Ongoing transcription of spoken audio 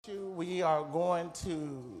We are going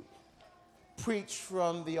to preach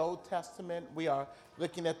from the Old Testament. We are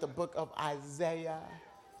looking at the book of Isaiah,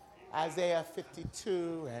 Isaiah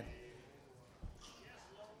 52, and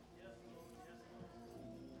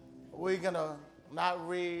we're going to not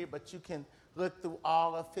read, but you can look through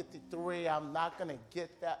all of 53. I'm not going to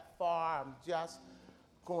get that far. I'm just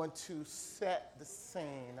going to set the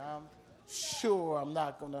scene. I'm sure I'm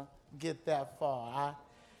not going to get that far. I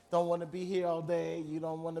don't want to be here all day. You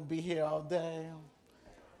don't want to be here all day.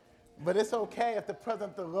 But it's okay if the presence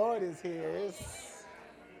of the Lord is here.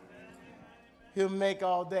 He'll make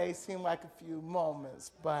all day seem like a few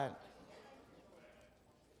moments. But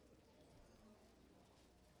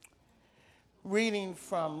reading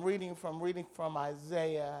from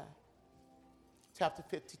Isaiah chapter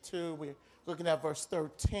 52, we're looking at verse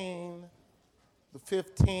 13, the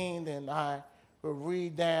 15, and I will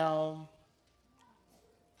read down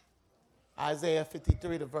Isaiah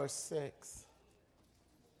 53 to verse 6.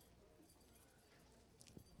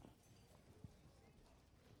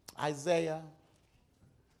 Isaiah,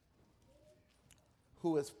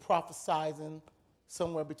 who is prophesying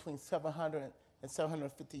somewhere between 700 and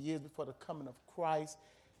 750 years before the coming of Christ,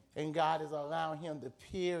 and God is allowing him to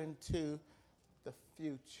peer into the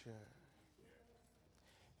future.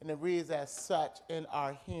 And it reads as such in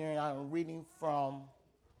our hearing. I'm reading from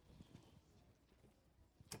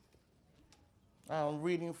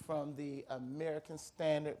the American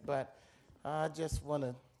Standard, but I just want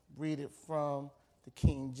to read it from the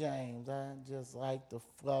King James. I just like the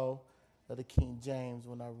flow of the King James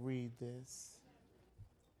when I read this.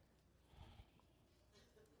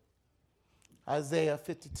 Isaiah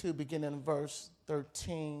 52, beginning in verse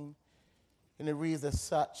 13, and it reads as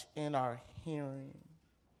such in our hearing.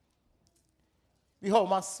 Behold,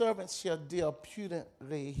 my servant shall deal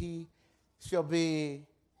prudently. He shall be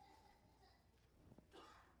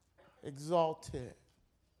exalted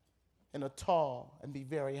and tall and be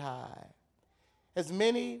very high. As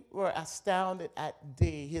many were astounded at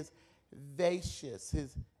thee, his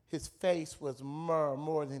face was myrrh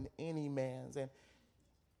more than any man's, and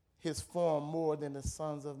his form more than the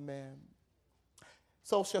sons of men.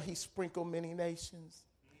 So shall he sprinkle many nations,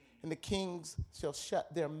 and the kings shall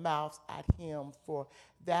shut their mouths at him, for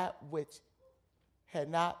that which had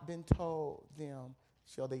not been told them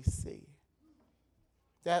shall they see.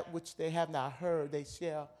 That which they have not heard they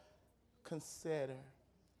shall consider.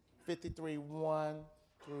 53, 1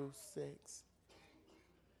 through 6.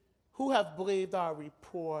 Who have believed our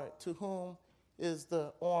report? To whom is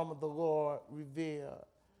the arm of the Lord revealed?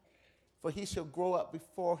 For he shall grow up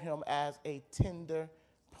before him as a tender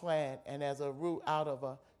plant and as a root out of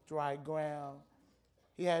a dry ground.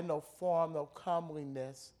 He had no form, no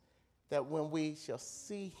comeliness, that when we shall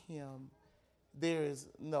see him, there is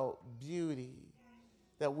no beauty,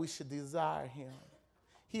 that we should desire him.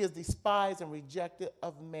 He is despised and rejected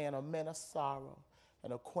of man, a man of sorrow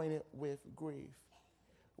and acquainted with grief.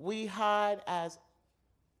 We hide as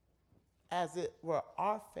it were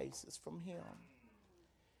our faces from him.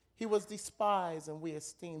 He was despised and we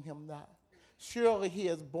esteemed him not. Surely he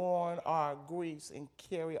has borne our griefs and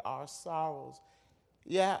carried our sorrows.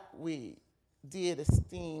 Yet we did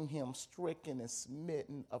esteem him stricken and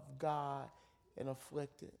smitten of God and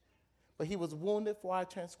afflicted. But he was wounded for our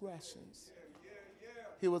transgressions.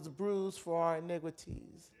 He was bruised for our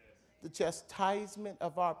iniquities. The chastisement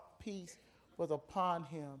of our peace was upon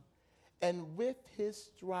him. And with his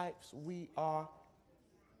stripes we are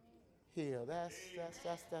healed. That's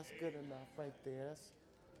good enough right there. That's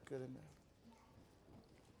good enough.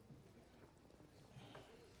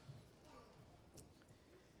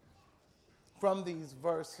 From these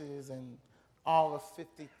verses and all of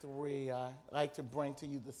 53, I like to bring to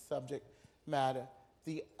you the subject matter,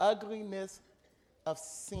 the ugliness of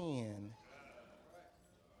sin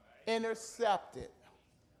intercepted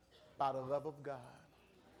by the love of God.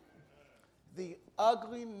 The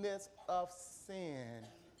ugliness of sin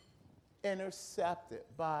intercepted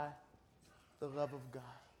by the love of God.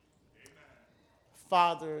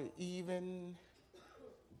 Father, even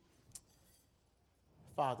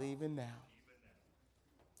now,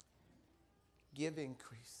 give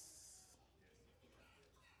increase.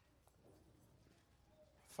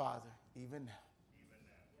 Father, even now,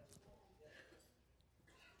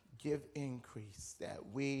 give increase that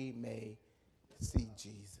we may see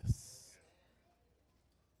Jesus.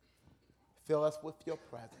 Fill us with your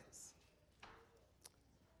presence,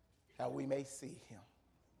 that we may see him.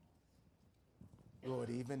 Lord,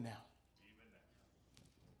 even now,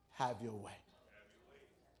 have your way.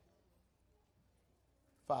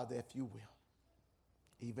 Father, if you will,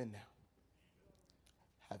 even now,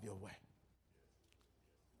 have your way.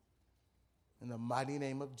 In the mighty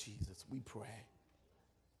name of Jesus, we pray.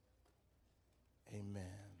 Amen.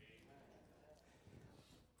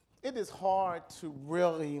 It is hard to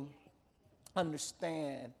really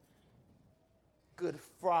understand Good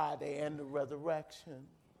Friday and the resurrection.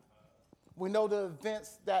 We know the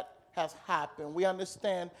events that has happened. We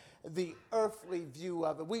understand the earthly view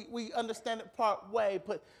of it. We understand it part way,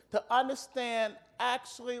 but to understand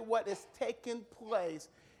actually what is taking place,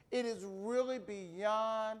 it is really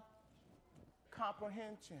beyond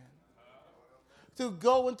comprehension. To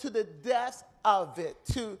go into the depths of it,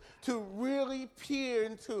 to really peer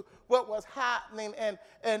into what was happening and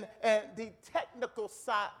the technical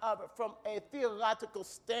side of it from a theological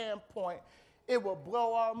standpoint, it will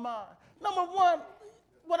blow our mind. Number one,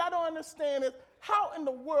 what I don't understand is how in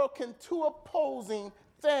the world can two opposing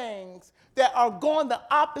things that are going the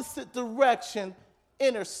opposite direction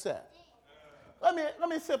intersect? Let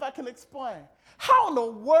me see if I can explain. How in the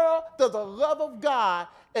world does the love of God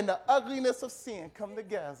and the ugliness of sin come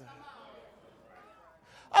together?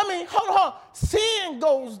 I mean, hold on. Sin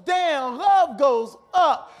goes down, love goes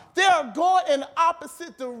up. They are going in the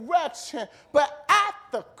opposite direction, but at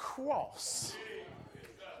the cross,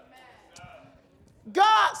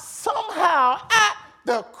 God somehow at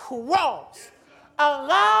the cross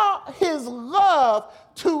allowed his love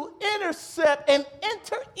to intercept and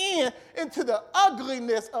enter into the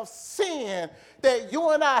ugliness of sin that you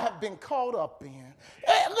and I have been caught up in.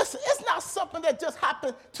 And listen, it's not something that just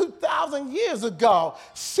happened 2,000 years ago.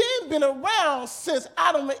 Sin been around since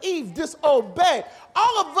Adam and Eve disobeyed.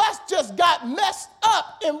 All of us just got messed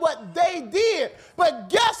up in what they did. But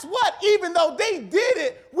guess what? Even though they did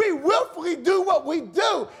it, we willfully do what we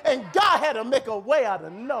do. And God had to make a way out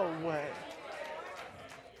of no way.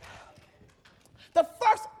 The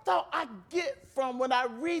first thought I get from when I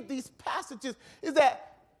read these passages is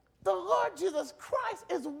that the Lord Jesus Christ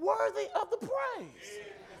is worthy of the praise.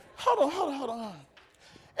 Hold on.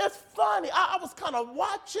 It's funny. I was kind of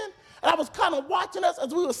watching us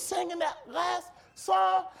as we were singing that last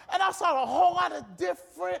song, and I saw a whole lot of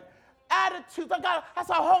different attitudes. I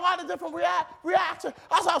saw a whole lot of different reactions.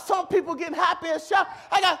 I saw some people getting happy and shout.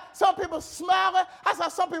 I got some people smiling. I saw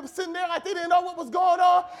some people sitting there like they didn't know what was going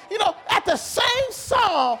on. You know, at the same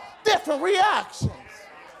song, different reactions.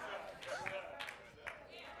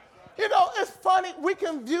 You know, it's funny. We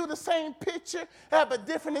can view the same picture and have a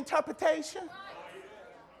different interpretation.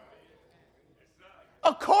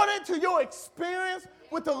 According to your experience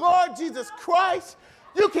with the Lord Jesus Christ,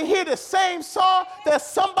 you can hear the same song that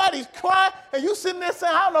somebody's crying, and you sitting there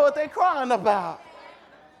saying, I don't know what they're crying about.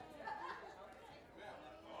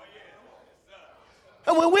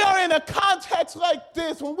 And when we are in a context like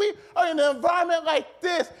this, when we are in an environment like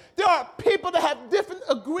this, there are people that have different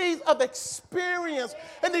degrees of experience.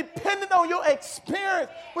 And depending on your experience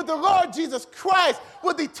with the Lord Jesus Christ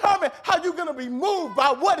will determine how you're going to be moved by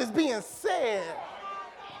what is being said.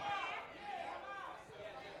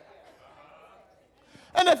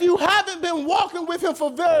 And if you haven't been walking with him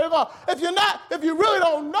for very long, if you really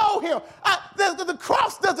don't know him, the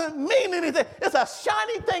cross doesn't mean anything. It's a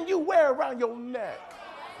shiny thing you wear around your neck.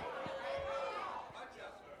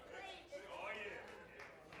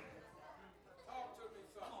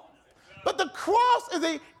 But the cross is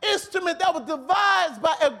an instrument that was devised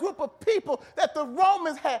by a group of people that the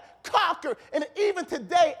Romans had conquered. And even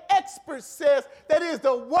today, experts says that it is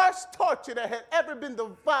the worst torture that had ever been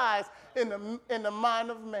devised in the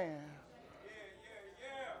mind of man.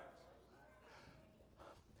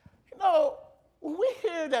 You know, when we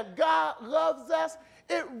hear that God loves us,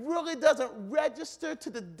 it really doesn't register to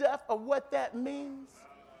the depth of what that means.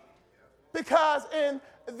 Because in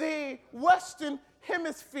the Western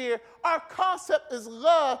Hemisphere, our concept is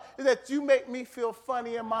love is that you make me feel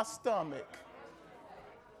funny in my stomach.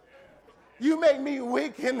 You make me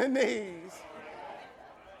weak in the knees.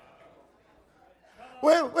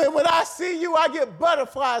 When I see you, I get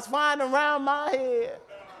butterflies flying around my head.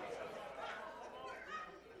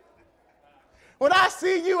 When I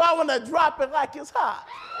see you, I want to drop it like it's hot.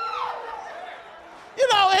 You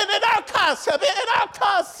know, and in our concept,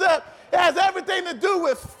 it has everything to do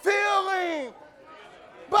with feeling.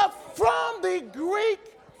 But from the Greek,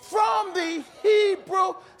 from the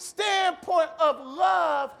Hebrew standpoint of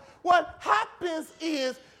love, what happens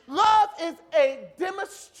is love is a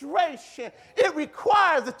demonstration. It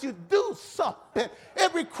requires that you do something.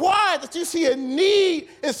 It requires that you see a need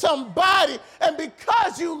in somebody, and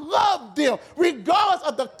because you love them, regardless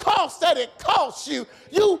of the cost that it costs you,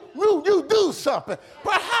 you do something.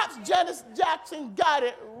 Perhaps Janet Jackson got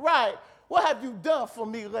it right. What have you done for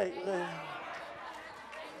me lately?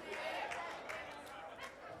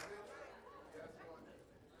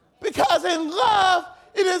 Because in love,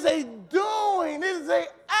 it is a doing, it is an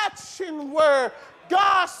action word.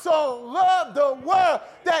 God so loved the world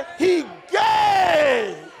that he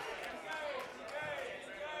gave.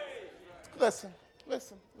 Listen.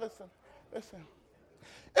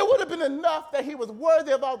 It would have been enough that he was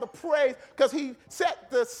worthy of all the praise because he set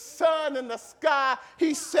the sun in the sky.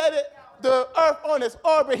 He set the earth on its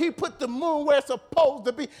orbit. He put the moon where it's supposed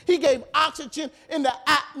to be. He gave oxygen in the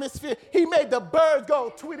atmosphere. He made the birds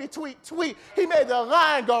go tweety, tweet, tweet. He made the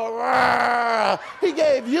lion go roar. He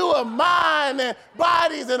gave you a mind and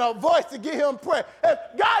bodies and a voice to give him praise. If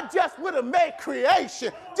God just would have made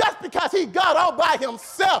creation, just because he got all by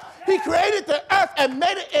himself, he created the earth and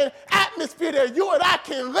made it an atmosphere that you and I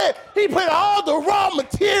can live. He put all the raw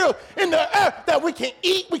material in the earth that we can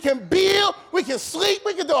eat, we can build, we can sleep,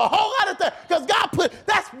 we can do a whole lot of things. Because God put,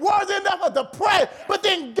 that's worthy enough of the praise. But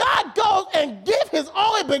then God goes and gives his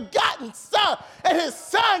only begotten son, and his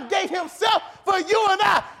son gave himself for you and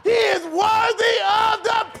I. He is worthy of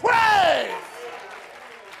the praise.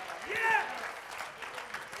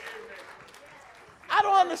 I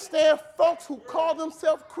don't understand folks who call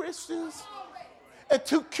themselves Christians and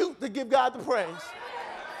too cute to give God the praise.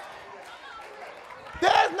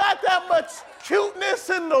 There's not that much cuteness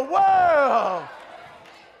in the world.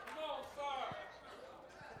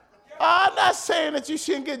 I'm not saying that you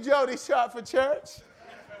shouldn't get Jody Sharp for church.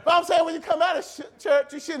 But I'm saying when you come out of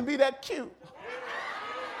church, you shouldn't be that cute.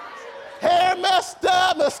 Hair messed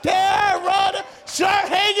up, mascara running, shirt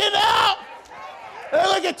hanging out. And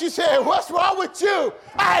look at you saying, what's wrong with you?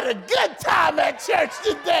 I had a good time at church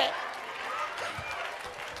today.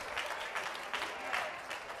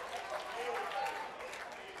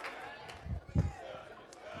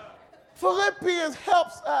 Philippians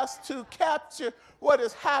helps us to capture what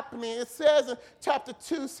is happening. It says in chapter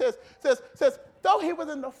 2, says, though he was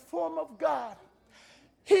in the form of God,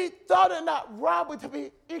 he thought it not robbery to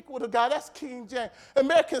be equal to God. That's King James.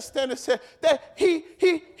 American Standard said that he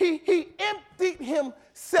emptied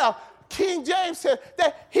himself. King James said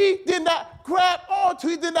that he did not grab onto,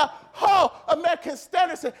 he did not hold. American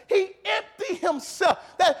Standard said he emptied himself.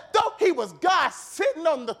 That though he was God sitting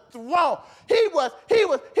on the throne, he was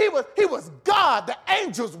God. The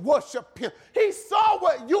angels worshiped him. He saw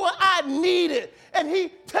what you and I needed, and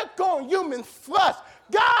he took on human flesh.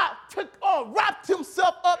 God wrapped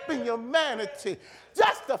himself up in humanity.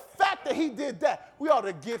 Just the fact that he did that, we ought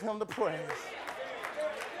to give him the praise.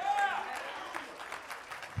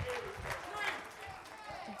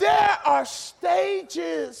 There are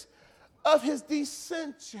stages of his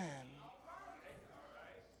descension.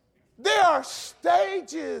 There are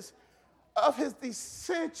stages of his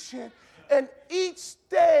descension, and each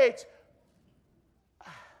stage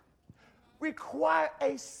requires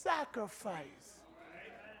a sacrifice.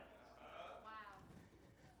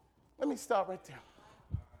 Let me stop right there.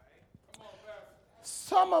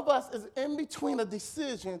 Some of us is in between a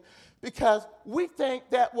decision because we think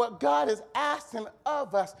that what God is asking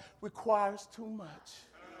of us requires too much.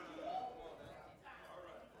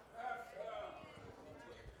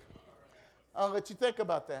 I'll let you think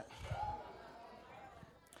about that.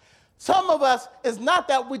 Some of us, it's not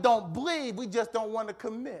that we don't believe, we just don't want to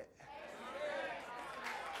commit.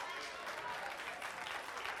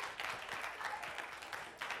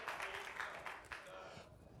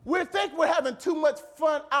 We think we're having too much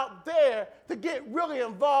fun out there to get really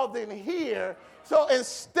involved in here. So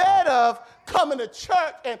instead of coming to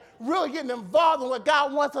church and really getting involved in what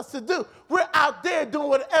God wants us to do, we're out there doing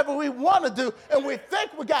whatever we want to do, and we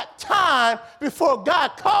think we got time before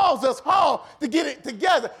God calls us home to get it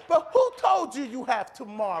together. But who told you you have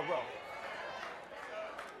tomorrow?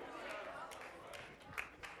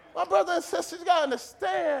 My brothers and sisters, you got to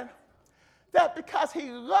understand that because he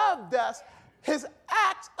loved us, his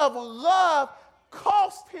acts of love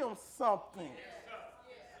cost him something.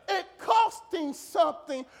 It cost him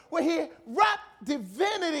something when he wrapped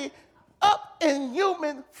divinity up in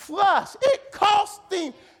human flesh. It cost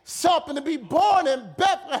him something to be born in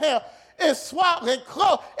Bethlehem in swaddling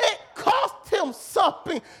clothes. It cost him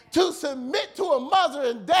something to submit to a mother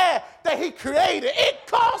and dad that he created. It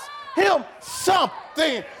cost him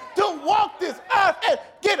something to walk this earth and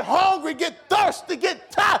get hungry, get thirsty,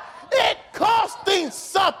 get tired. It cost him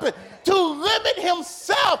something to limit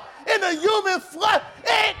himself in the human flesh.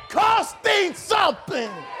 It cost him something.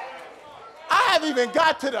 I haven't even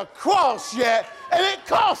got to the cross yet, and it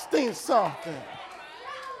cost him something.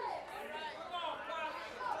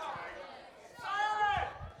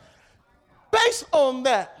 Based on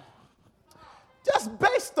that, just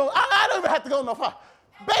based on, I don't even have to go no far.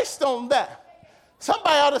 Based on that,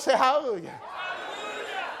 somebody ought to say hallelujah.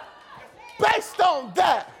 Based on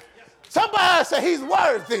that, Somebody say he's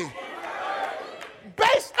worthy.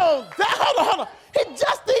 Based on that, hold on. He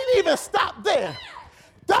just didn't even stop there.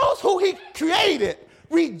 Those who he created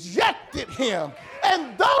rejected him.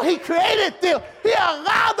 And though he created them, he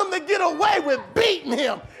allowed them to get away with beating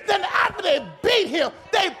him. Then after they beat him,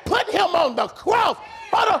 they put him on the cross.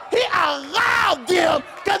 Hold on, he allowed them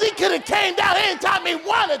because he could have came down anytime he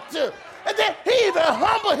wanted to. And then he even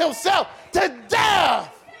humbled himself to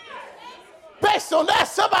death. Based on that,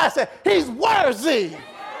 somebody said, he's worthy.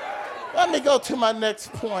 Let me go to my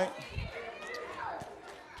next point.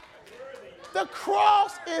 The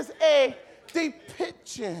cross is a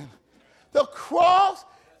depiction. The cross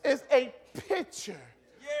is a picture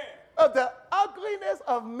of the ugliness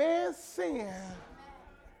of man's sin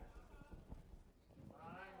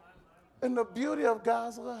and the beauty of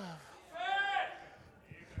God's love.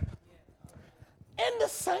 In the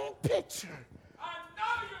same picture,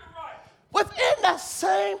 within that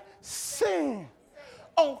same scene,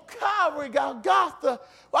 on Calvary, Golgotha,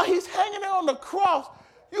 while he's hanging there on the cross,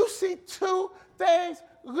 you see two things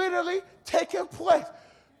literally taking place.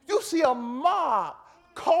 You see a mob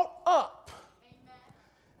caught up.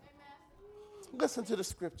 Amen. Listen to the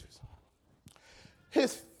scriptures.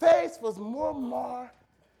 His face was more marred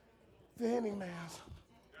than any man's,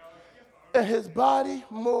 and his body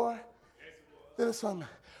more than the son of man.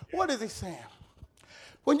 What is he saying?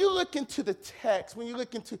 When you look into the text, when you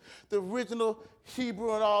look into the original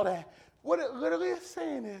Hebrew and all that, what it literally is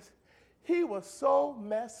saying is he was so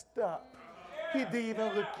messed up, he didn't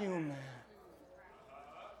even look human.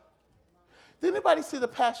 Did anybody see The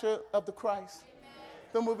Passion of the Christ?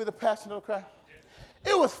 The movie The Passion of the Christ?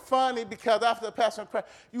 It was funny because after The Passion of Christ,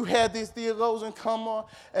 you had these theologians come on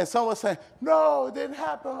and someone saying, no, it didn't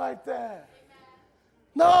happen like that.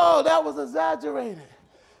 No, that was exaggerated.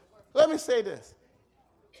 Let me say this.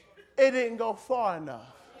 It didn't go far enough.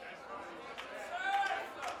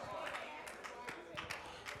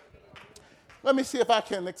 Let me see if I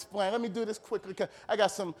can explain. Let me do this quickly because I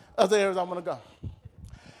got some other areas I want to go.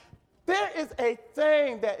 There is a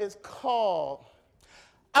thing that is called,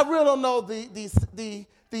 I really don't know the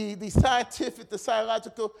scientific, the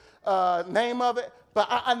psychological name of it, but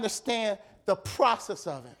I understand the process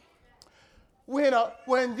of it.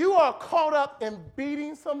 When you are caught up in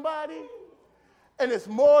beating somebody, and it's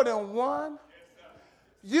more than one,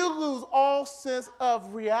 you lose all sense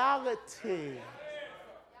of reality.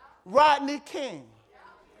 Rodney King.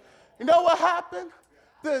 You know what happened?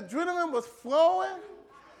 The adrenaline was flowing,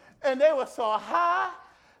 and they were so high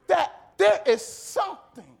that there is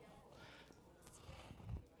something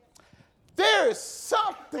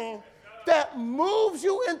that moves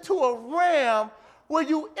you into a realm where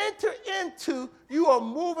you enter into, you are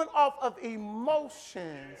moving off of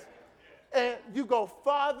emotions, and you go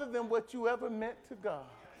farther than what you ever meant to go.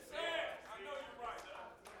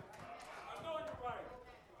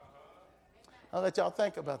 I'll let y'all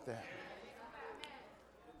think about that.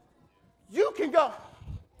 You can go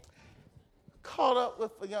caught up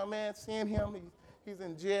with a young man, seeing him, he's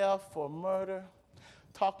in jail for murder,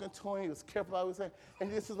 talking to him, he was careful about what he was saying, and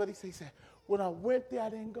this is what he said. He said, when I went there, I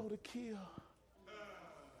didn't go to kill.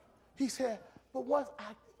 He said, but once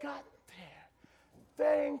I got there,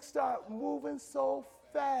 things start moving so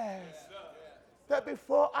fast that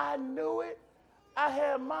before I knew it, I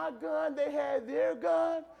had my gun, they had their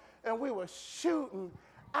gun, and we were shooting.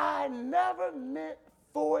 I never meant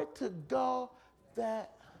for it to go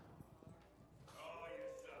that.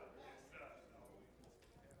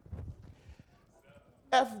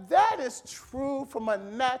 If that is true from a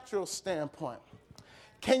natural standpoint,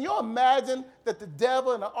 can you imagine that the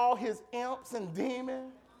devil and all his imps and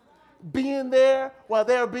demons being there while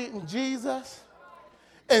they're beating Jesus?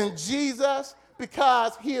 And Jesus,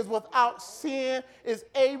 because he is without sin, is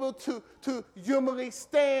able to humanly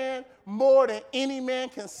stand more than any man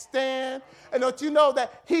can stand. And don't you know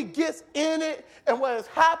that he gets in it, and what is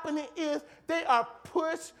happening is they are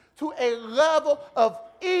pushed to a level of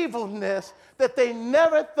evilness that they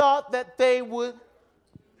never thought that they would.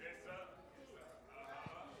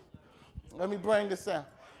 Let me bring this out,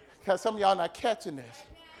 because some of y'all are not catching this.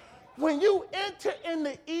 When you enter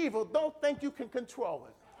into evil, don't think you can control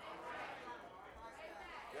it.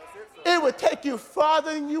 It would take you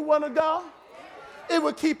farther than you want to go. It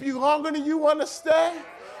would keep you longer than you want to stay.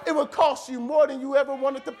 It would cost you more than you ever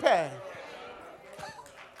wanted to pay.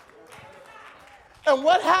 And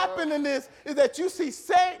what happened in this is that you see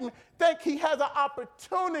Satan think he has an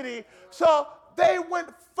opportunity, so they went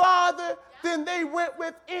farther than they went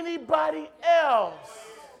with anybody else.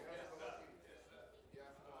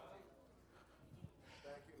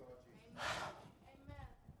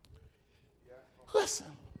 Listen,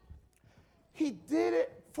 He did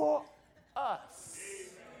it for us.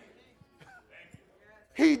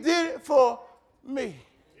 He did it for me.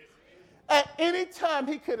 At any time,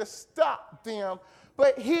 he could have stopped them,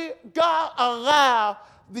 but God allowed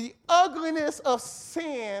the ugliness of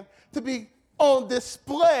sin to be on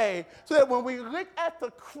display so that when we look at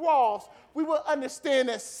the cross, we will understand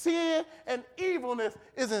that sin and evilness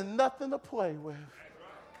isn't nothing to play with.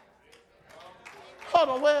 Hold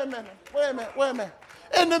on, wait a minute.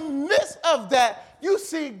 In the midst of that, you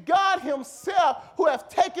see God himself who has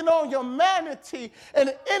taken on humanity,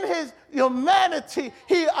 and in his humanity,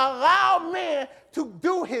 he allowed man to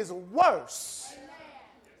do his worst.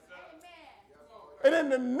 And in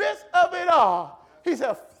the midst of it all, he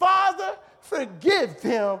said, Father, forgive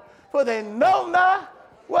them, for they know not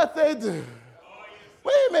what they do.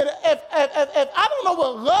 Wait a minute. If I don't know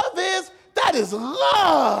what love is, that is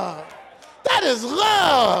love. That is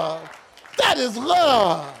love. That is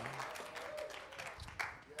love.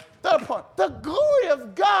 Third point, the glory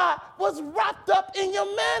of God was wrapped up in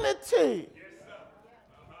humanity.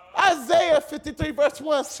 Isaiah 53 verse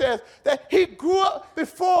 1 says that he grew up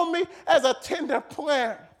before me as a tender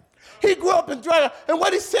plant. He grew up in dry. And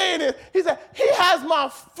what he's saying is, he said, he has my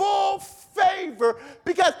full favor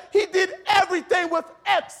because he did everything with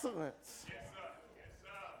excellence.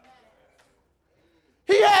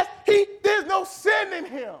 There's no sin in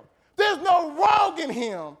him. There's no wrong in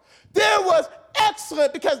him. There was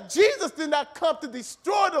excellence because Jesus did not come to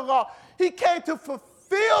destroy the law. He came to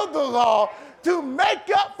fulfill the law to make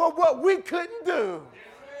up for what we couldn't do.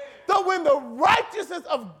 So when the righteousness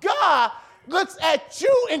of God looks at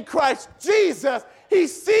you in Christ Jesus, he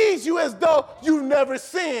sees you as though you never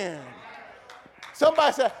sinned.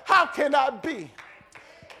 Somebody said, how can I be?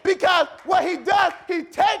 Because what he does, he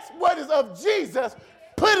takes what is of Jesus,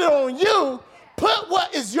 put it on you, put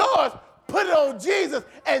what is yours, put it on Jesus,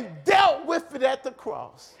 and dealt with it at the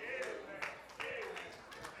cross.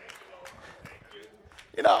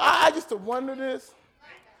 You know, I used to wonder this.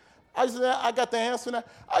 I got the answer now.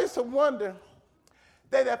 I used to wonder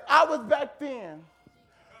that if I was back then,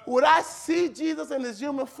 would I see Jesus in his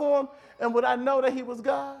human form and would I know that he was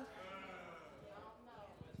God?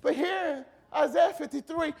 But here in Isaiah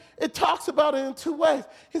 53, it talks about it in two ways.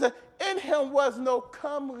 He said, in him was no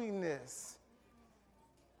comeliness,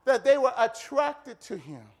 that they were attracted to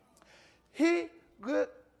him. He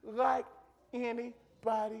looked like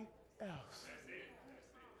anybody else.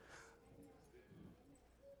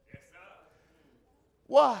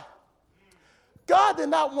 Why? God did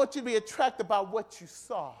not want you to be attracted by what you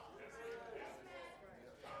saw.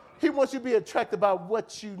 He wants you to be attracted by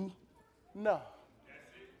what you know.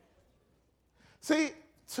 See,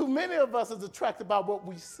 too many of us is attracted by what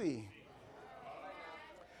we see.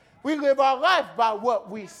 We live our life by what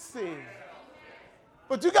we see.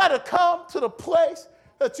 But you got to come to the place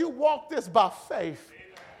that you walk this by faith.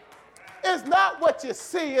 It's not what you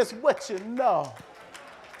see, it's what you know.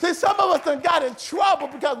 See, some of us done got in trouble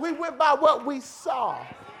because we went by what we saw.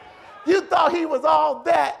 You thought he was all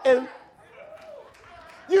that, and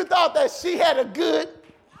you thought that she had a good.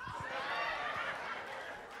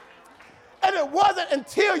 And it wasn't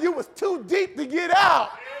until you was too deep to get out.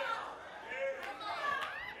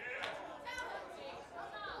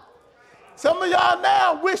 Some of y'all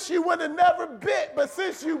now wish you would have never bit, but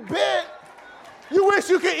since you bit, you wish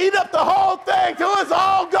you could eat up the whole thing till it's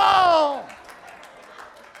all gone.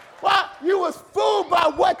 Why? You was fooled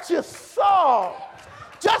by what you saw.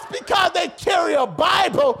 Just because they carry a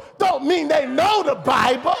Bible don't mean they know the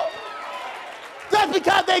Bible. Just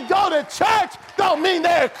because they go to church don't mean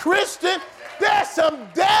they're a Christian. There's some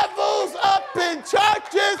devils up in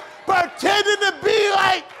churches pretending to be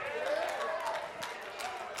like.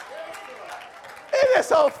 It is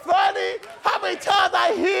so funny how many times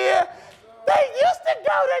I hear they used to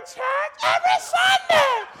go to church every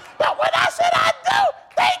Sunday, but when I said I do,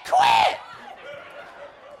 they quit.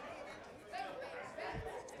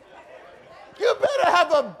 You better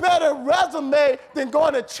have a better resume than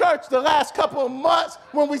going to church the last couple of months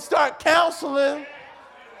when we start counseling.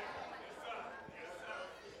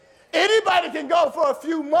 Anybody can go for a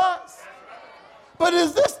few months, but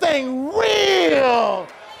is this thing real?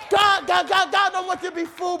 God don't want you to be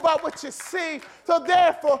fooled by what you see. So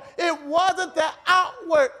therefore, it wasn't the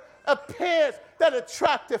outward appearance that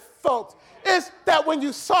attracted folks. It's that when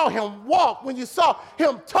you saw him walk, when you saw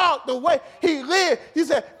him talk, the way he lived, you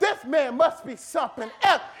said, this man must be something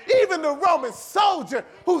else. Even the Roman soldier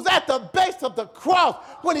who's at the base of the cross,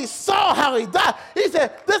 when he saw how he died, he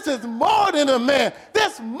said, this is more than a man.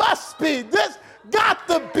 This must be, this got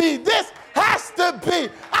to be, this has to be.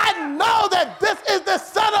 I know that this is the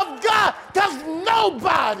Son of God, because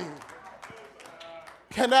nobody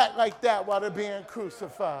can act like that while they're being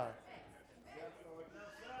crucified.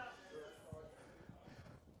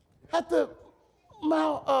 At the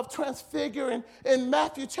Mount of Transfiguring in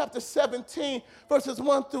Matthew chapter 17, verses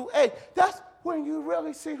 1 through 8, that's when you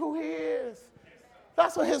really see who he is.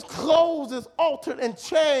 That's when his clothes is altered and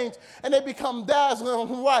changed, and they become dazzling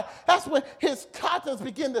and white. That's when his countenance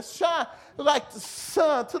begin to shine like the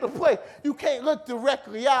sun to the place you can't look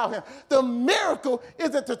directly at him. The miracle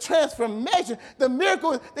isn't the transformation. The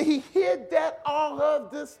miracle is that he hid that all of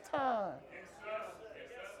this time.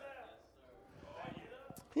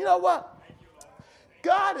 You know what?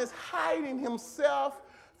 God is hiding himself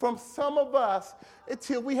from some of us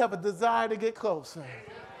until we have a desire to get closer.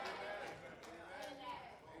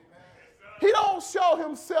 He don't show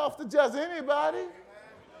himself to just anybody.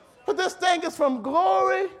 But this thing is from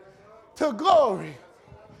glory to glory.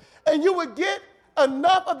 And you would get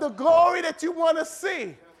enough of the glory that you want to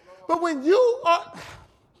see. But when you are,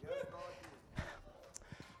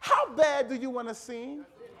 how bad do you want to see?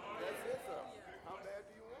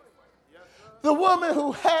 The woman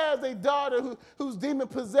who has a daughter who's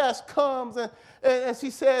demon-possessed comes and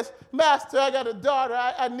she says, Master, I got a daughter.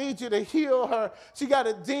 I need you to heal her. She got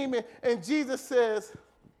a demon. And Jesus says,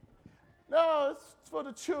 no, it's for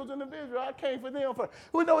the children of Israel. I came for them.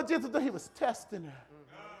 We know what Jesus did. He was testing her.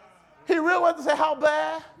 He really wanted to say, how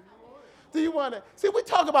bad do you want it? See, we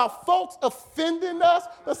talk about folks offending us,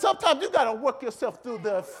 but sometimes you got to work yourself through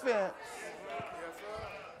the offense.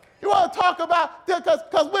 You want to talk about,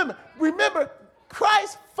 because women, remember,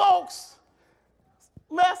 Christ folks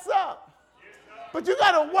mess up. But you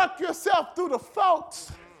got to work yourself through the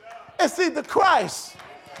folks and see the Christ.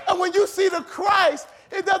 And when you see the Christ,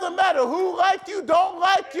 it doesn't matter who liked you, don't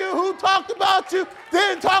like you, who talked about you,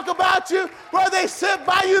 didn't talk about you, whether they sit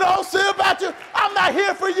by you, don't sit about you. I'm not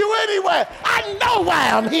here for you anyway. I know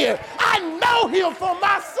why I'm here. I know him for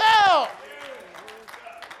myself.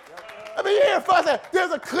 I mean, you hear first,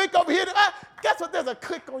 there's a clique over here. Guess what? There's a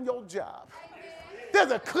clique on your job.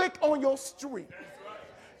 There's a clique on your street.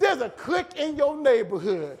 There's a clique in your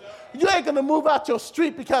neighborhood. You ain't going to move out your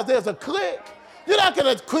street because there's a clique. You're not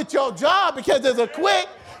going to quit your job because there's a clique.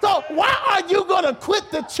 So why are you going to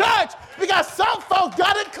quit the church? Because some folks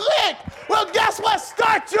got a clique. Well, guess what?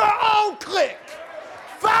 Start your own clique.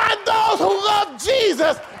 Find those who love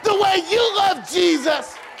Jesus the way you love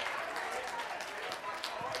Jesus.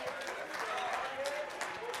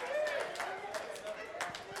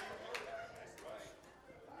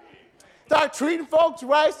 Start treating folks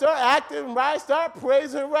right, start acting right, start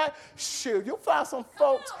praising right. Shoot, you'll find some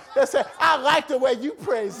folks that say, I like the way you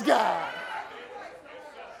praise God.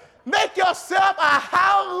 Make yourself a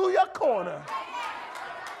hallelujah corner.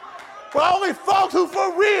 For only folks who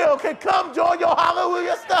for real can come join your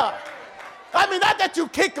hallelujah stuff. I mean, not that you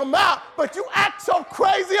kick them out, but you act so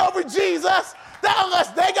crazy over Jesus that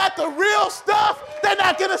unless they got the real stuff, they're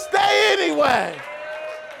not going to stay anyway.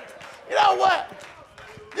 You know what?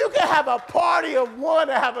 You can have a party of one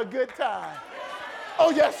and have a good time.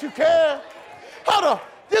 Oh, yes, you can. Hold on.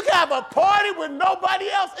 You can have a party when nobody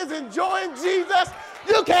else is enjoying Jesus.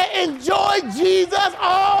 You can enjoy Jesus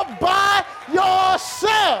all by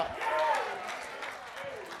yourself.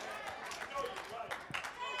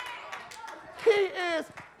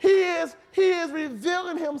 He is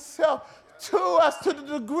revealing himself to us to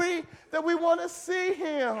the degree that we want to see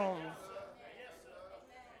him.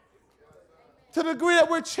 To the degree that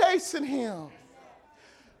we're chasing him.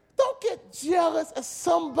 Don't get jealous if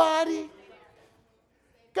somebody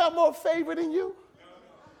got more favor than you.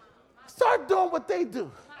 Start doing what they do.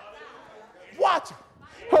 Watch.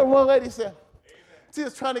 Her one lady said, she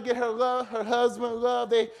was trying to get her husband love.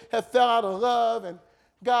 They had fell out of love, and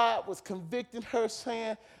God was convicting her,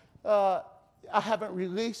 saying, I haven't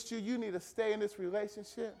released you. You need to stay in this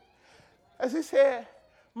relationship. And she said,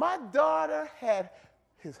 my daughter had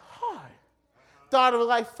his heart. Daughter was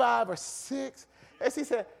like 5 or 6. And she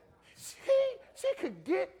said, she could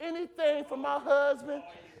get anything from my husband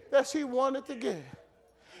that she wanted to get.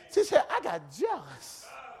 She said, I got jealous.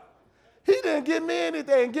 He didn't give me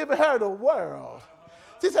anything, giving her the world.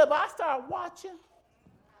 She said, but I started watching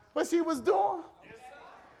what she was doing.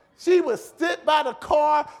 She would sit by the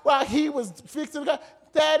car while he was fixing the car.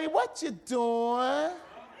 Daddy, what you doing?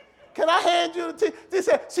 Can I hand you the tea? She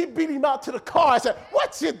said, she beat him out to the car and said,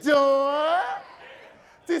 what you doing?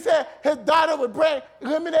 She said his daughter would bring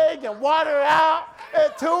lemonade and water out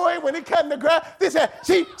to him when he cut the grass. She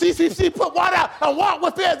said she put water out and walked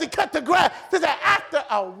with him as he cut the grass. She said after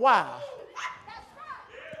a while,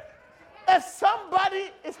 if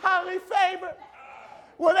somebody is highly favored,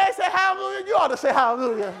 when they say hallelujah, you ought to say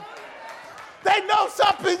hallelujah. They know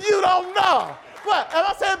something you don't know. But what? Am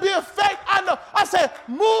I saying be a faith? I know. I said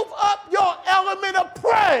move up your element of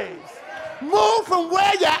praise. Move from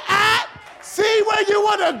where you're at, see where you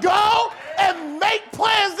want to go, and make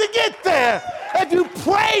plans to get there. If you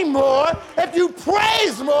pray more, if you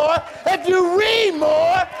praise more, if you read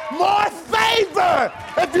more, more favor.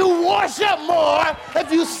 If you worship more,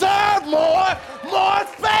 if you serve more, more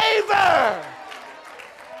favor.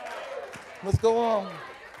 Let's go on.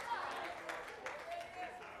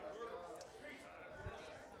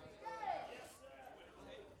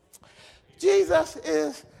 Jesus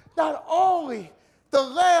is not only the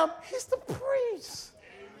Lamb, he's the priest.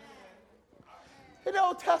 In the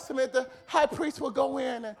Old Testament, the high priest would go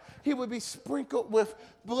in and he would be sprinkled with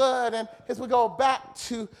blood. And as we go back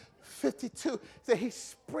to 52, that he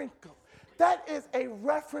sprinkled. That is a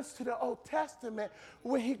reference to the Old Testament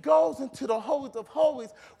when he goes into the Holies of Holies,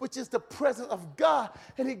 which is the presence of God.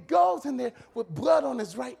 And he goes in there with blood on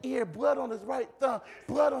his right ear, blood on his right thumb,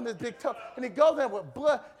 blood on his big toe. And he goes there with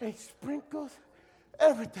blood and he sprinkles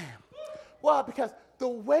everything. Why? Because the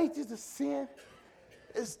wages of sin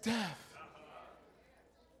is death.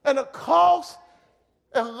 And the cost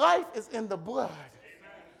of life is in the blood.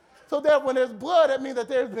 So that when there's blood, that means that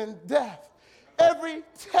there's been death. Every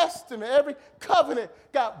testament, every covenant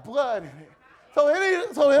got blood in it.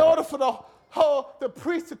 So in order for the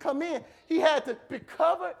priest to come in, he had to be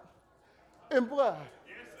covered in blood.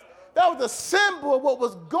 That was a symbol of what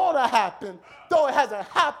was going to happen, though it hasn't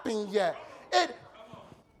happened yet.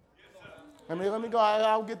 Let me go.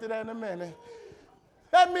 I'll get to that in a minute.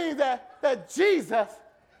 That means that Jesus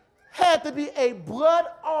had to be a blood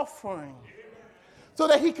offering so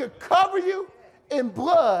that he could cover you in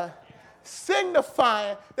blood,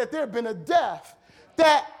 signifying that there had been a death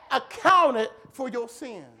that accounted for your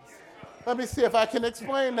sins. Let me see if I can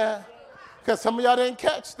explain that, because some of y'all didn't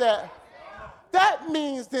catch that. That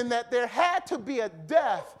means then that there had to be a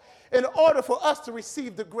death in order for us to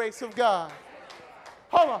receive the grace of God.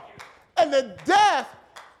 Hold on. And the death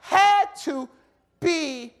had to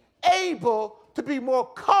be able to be more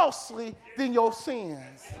costly than your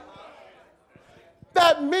sins.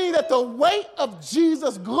 That means that the weight of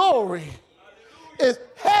Jesus' glory is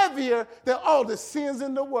heavier than all the sins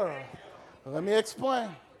in the world. Let me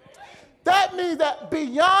explain. That means that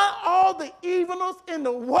beyond all the evilness in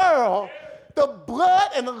the world, the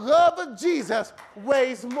blood and the love of Jesus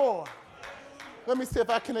weighs more. Let me see if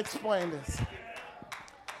I can explain this.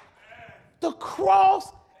 The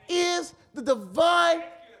cross is the divine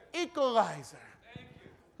equalizer.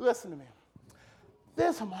 Listen to me.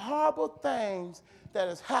 There's some horrible things that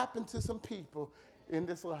has happened to some people in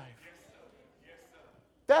this life.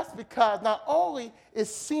 That's because not only is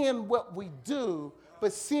sin what we do,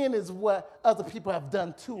 but sin is what other people have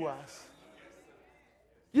done to us.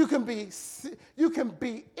 You can be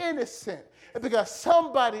innocent, and because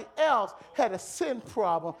somebody else had a sin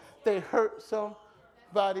problem, they hurt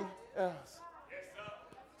somebody else.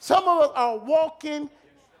 Some of us are walking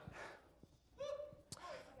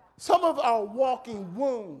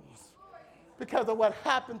wounds because of what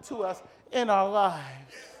happened to us in our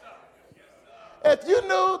lives. If you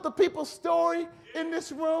knew the people's story in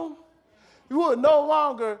this room, you would no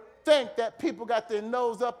longer think that people got their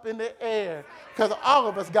nose up in the air, because all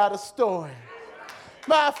of us got a story.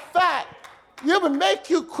 Matter of fact, it would make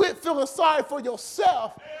you quit feeling sorry for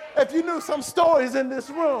yourself if you knew some stories in this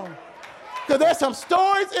room. Because there's some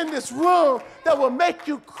stories in this room that will make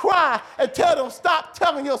you cry and tell them, stop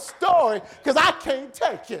telling your story, because I can't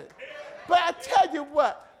take it. But I tell you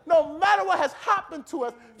what, no matter what has happened to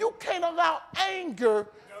us, you can't allow anger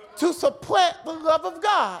to supplant the love of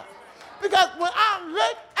God. Because when I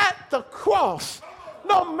look at the cross,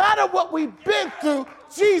 no matter what we've been through,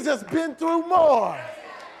 Jesus been through more.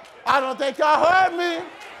 I don't think y'all heard me.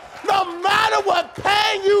 No matter what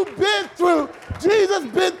pain you've been through, Jesus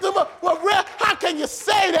been through more. Well, how can you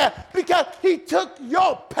say that? Because he took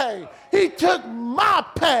your pain. He took my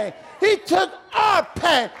pain. He took our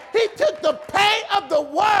pain. He took the pain of the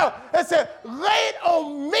world and said, lay it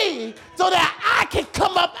on me so that I can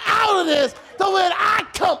come up out of this. So when I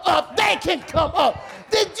come up, they can come up.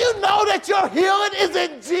 Did you know that your healing is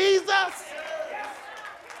in Jesus?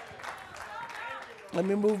 Let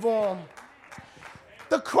me move on.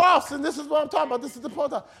 The cross, and this is what I'm talking about. This is the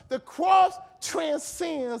point. The cross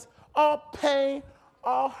transcends all pain,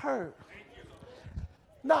 all hurt.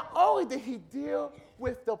 Not only did he deal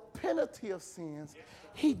with the penalty of sins,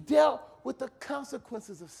 he dealt with the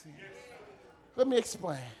consequences of sin. Let me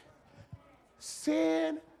explain.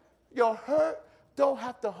 Sin, your hurt, don't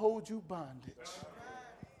have to hold you bondage.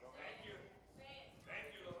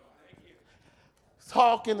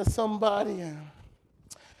 Talking to somebody, and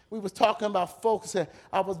we was talking about folks that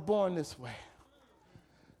I was born this way.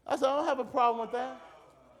 I said, I don't have a problem with that.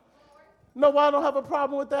 No, why I don't have a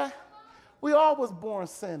problem with that? We all was born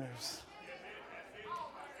sinners.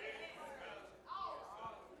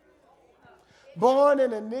 Born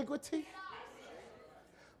in iniquity.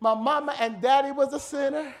 My mama and daddy was a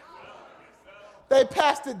sinner. They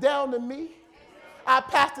passed it down to me. I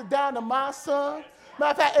passed it down to my son.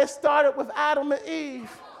 Matter of fact, it started with Adam and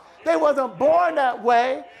Eve. They wasn't born that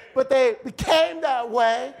way, but they became that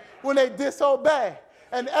way when they disobeyed.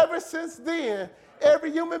 And ever since then,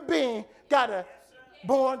 every human being got a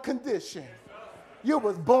born condition. You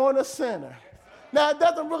was born a sinner. Now, it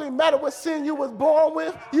doesn't really matter what sin you was born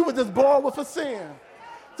with. You were just born with a sin.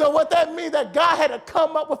 So what that means that God had to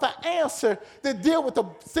come up with an answer to deal with the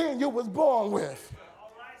sin you was born with.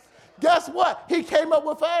 Guess what? He came up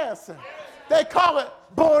with an answer. They call it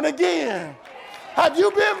born again. Have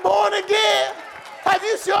you been born again? Have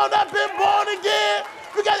you sure enough been born again?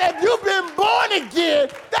 Because if you've been born again,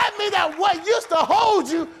 that means that what used to hold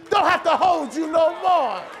you don't have to hold you no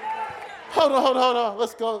more. Hold on.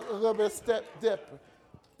 Let's go a little bit step deeper.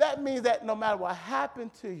 That means that no matter what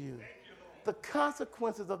happened to you, the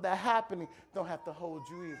consequences of that happening don't have to hold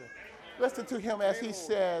you either. Listen to him as he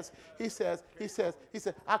says,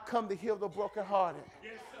 I come to heal the brokenhearted.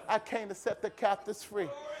 I came to set the captives free.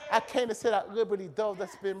 I came to set at liberty those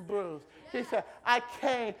that's been bruised. He said, I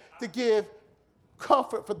came to give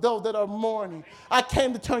comfort for those that are mourning. I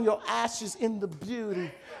came to turn your ashes into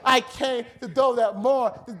beauty. I came to those that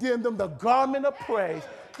mourn to give them the garment of praise.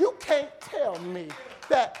 You can't tell me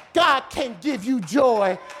that God can't give you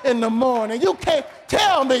joy in the morning. You can't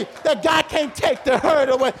tell me that God can't take the hurt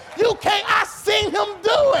away. You can't. I seen him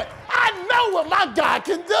do it. I know what my God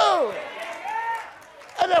can do.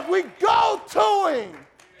 And if we go to him,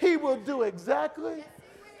 he will do exactly.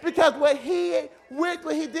 Because what he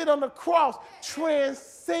did on the cross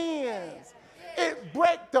transcends. It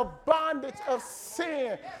breaks the bondage of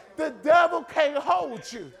sin. The devil can't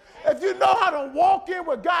hold you. If you know how to walk in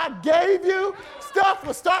what God gave you, stuff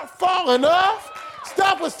will start falling off.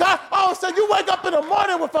 Stuff will start, all of a sudden you wake up in the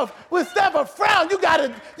morning instead of a frown, you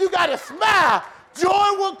gotta smile.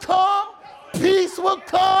 Joy will come, peace will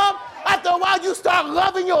come. After a while you start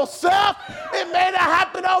loving yourself. It may not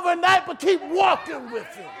happen overnight, but keep walking with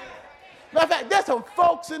it. Matter of fact, there's some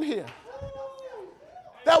folks in here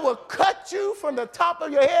that will cut you from the top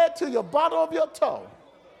of your head to your bottom of your toe.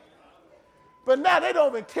 But now they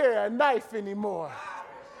don't even carry a knife anymore.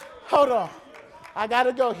 Hold on. I got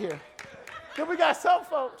to go here. Then we got some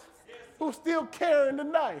folks who still carrying the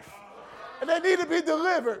knife. And they need to be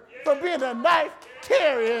delivered from being a knife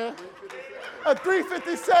carrier, a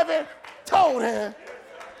 357 toting,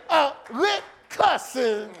 a lit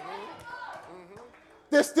cussing.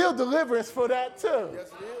 There's still deliverance for that too.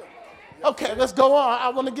 Okay, let's go on. I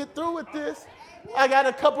want to get through with this. I got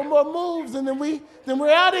a couple more moves and then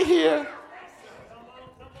we're out of here.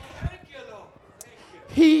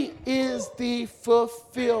 He is the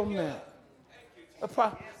fulfillment.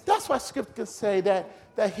 That's why Scripture can say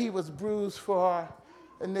that he was bruised for our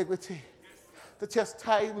iniquity. The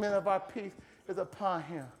chastisement of our peace is upon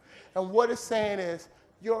him. And what it's saying is,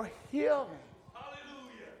 your healing,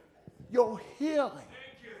 your healing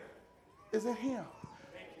is in him.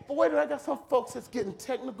 But wait a minute, I got some folks that's getting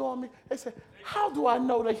technical on me. They say, how do I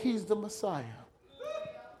know that he's the Messiah?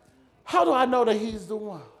 How do I know that he's the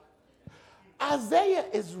one? Isaiah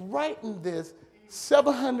is writing this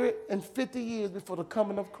 750 years before the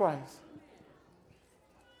coming of Christ.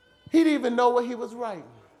 He didn't even know what he was writing.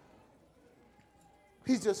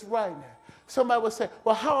 He's just writing it. Somebody would say,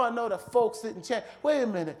 well, how do I know that folks didn't change? Wait a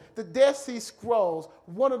minute. The Dead Sea Scrolls,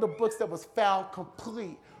 one of the books that was found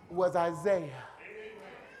complete was Isaiah.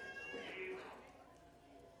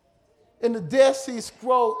 And the Dead Sea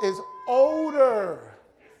Scroll is older,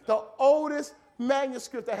 the oldest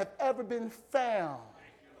manuscript that have ever been found.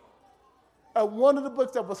 And one of the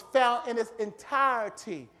books that was found in its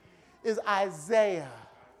entirety is Isaiah.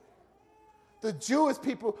 The Jewish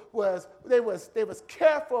people was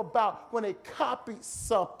careful about when they copied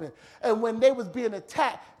something. And when they was being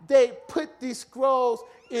attacked, they put these scrolls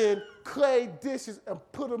in clay dishes and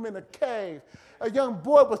put them in a cave. A young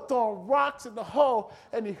boy was throwing rocks in the hole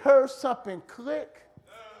and he heard something click.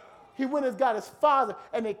 He went and got his father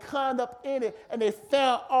and they climbed up in it and they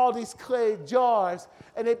found all these clay jars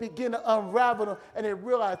and they began to unravel them and they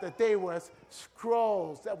realized that they were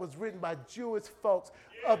scrolls that was written by Jewish folks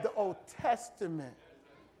of the Old Testament.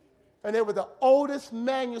 And they were the oldest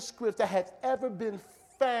manuscripts that had ever been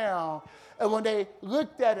found. And when they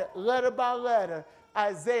looked at it letter by letter,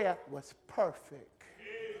 Isaiah was perfect.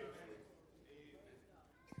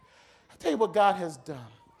 Tell you what God has done.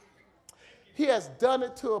 He has done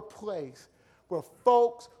it to a place where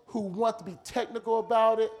folks who want to be technical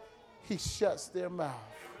about it, he shuts their mouth.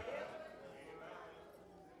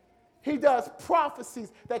 He does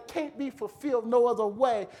prophecies that can't be fulfilled no other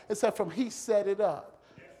way except from he set it up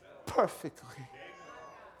perfectly.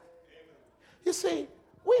 You see,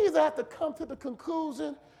 we either have to come to the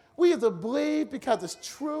conclusion, we either believe because it's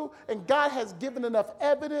true and God has given enough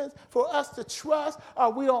evidence for us to trust,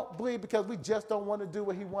 or we don't believe because we just don't want to do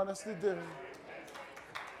what he wants us to do.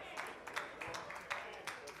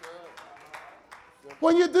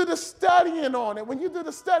 When you do the studying on it, when you do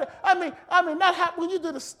the study, when you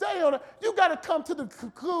do the study on it, you got to come to the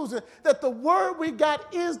conclusion that the word we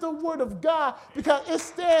got is the word of God because it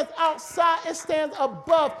stands outside, it stands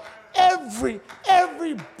above every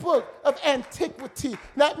book of antiquity.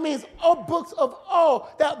 That means all books of old,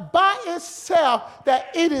 that by itself, that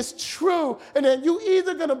it is true. And then you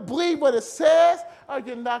either going to believe what it says or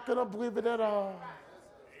you're not going to believe it at all.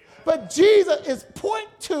 But Jesus is point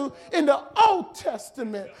to in the Old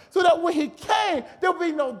Testament so that when he came, there will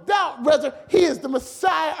be no doubt whether he is the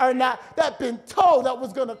Messiah or not. That's been told that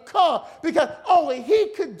was going to come because only he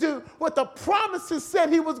could do what the promises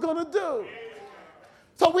said he was going to do.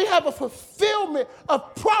 So we have a fulfillment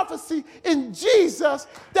of prophecy in Jesus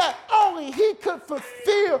that only he could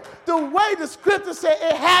fulfill the way the scripture said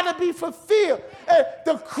it had to be fulfilled. And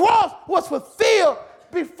the cross was fulfilled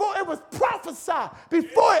before it was prophesied,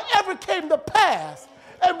 before it ever came to pass.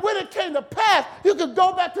 And when it came to pass, you could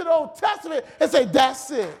go back to the Old Testament and say,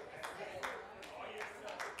 that's it.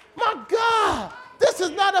 My God, this is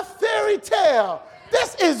not a fairy tale.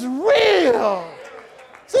 This is real.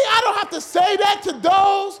 See, I don't have to say that to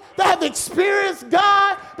those that have experienced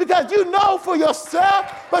God because you know for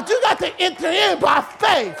yourself, but you got to enter in by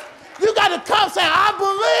faith. You got to come saying,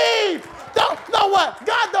 I believe. Don't know what?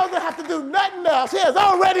 God doesn't have to do nothing else. He has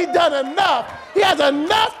already done enough. He has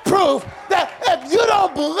enough proof that if you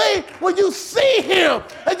don't believe, when you see him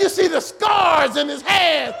and you see the scars in his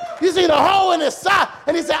hands, you see the hole in his side,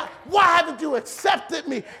 and he said, why haven't you accepted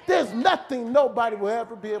me? There's nothing nobody will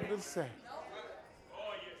ever be able to say.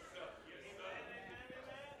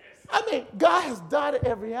 I mean, God has dotted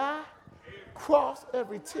every I, crossed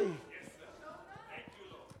every T.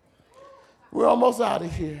 We're almost out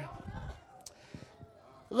of here.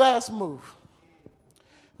 Last move.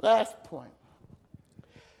 Last point.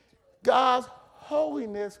 God's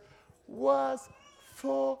holiness was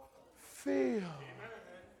fulfilled.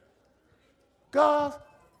 God's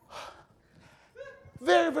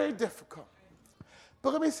very, very difficult.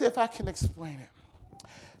 But let me see if I can explain it.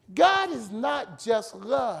 God is not just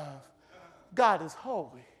love. God is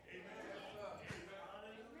holy.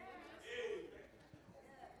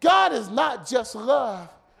 God is not just love.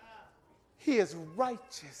 He is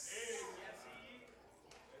righteous.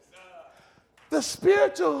 The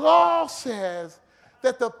spiritual law says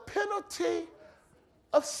that the penalty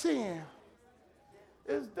of sin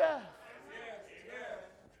is death.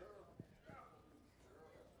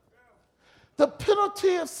 The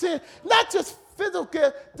penalty of sin, not just physical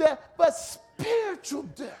death, but spiritual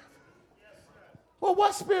death. Well,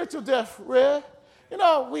 what's spiritual death, Red? You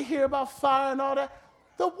know, we hear about fire and all that.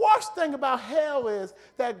 The worst thing about hell is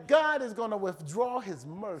that God is going to withdraw his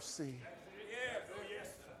mercy.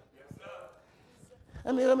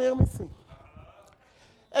 Let me see.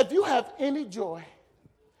 If you have any joy,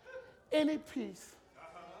 any peace,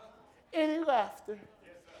 any laughter,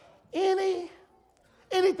 anything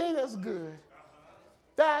that's good,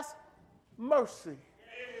 that's mercy.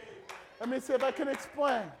 Let me see if I can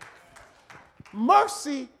explain.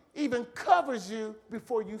 Mercy even covers you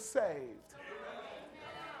before you're saved.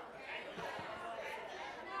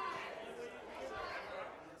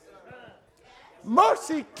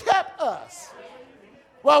 Mercy kept us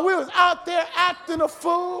while we was out there acting a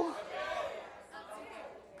fool.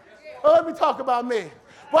 Well, let me talk about me.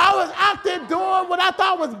 While I was out there doing what I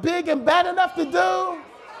thought was big and bad enough to do,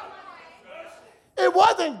 it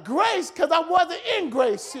wasn't grace because I wasn't in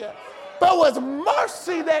grace yet, but it was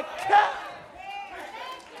mercy that kept.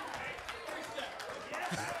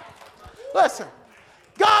 Listen,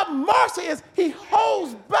 God's mercy is he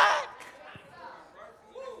holds back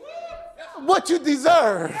what you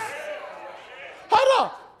deserve. Hold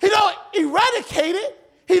on. He don't eradicate it.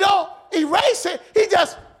 He don't erase it. He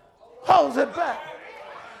just holds it back.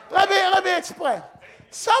 Let me explain.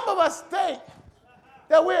 Some of us think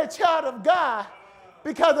that we're a child of God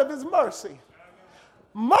because of his mercy.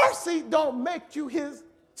 Mercy don't make you his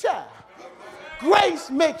child. Grace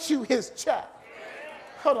makes you his child.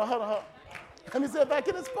 Hold on. Let me see if I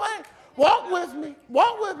can explain. Walk with me.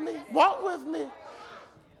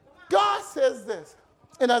 says this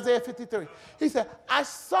in Isaiah 53. He said, I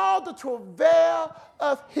saw the travail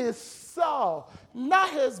of his soul, not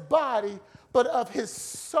his body, but of his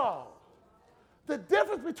soul. The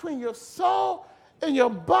difference between your soul and your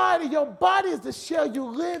body is the shell you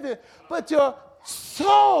live in, but your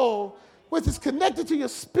soul, which is connected to your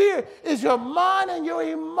spirit, is your mind and your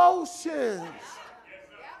emotions.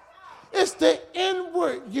 It's the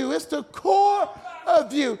inward you. It's the core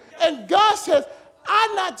of you. And God says,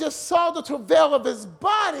 I not just saw the travail of his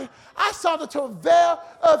body, I saw the travail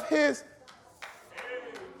of his...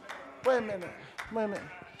 Wait a minute.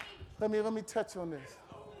 Let me touch on this.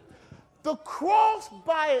 The cross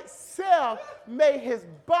by itself made his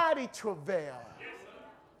body travail.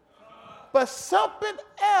 But something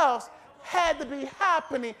else had to be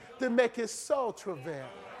happening to make his soul travail.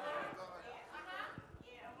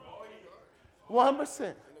 100%.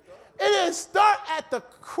 It didn't start at the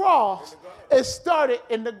cross. It started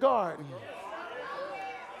in the garden.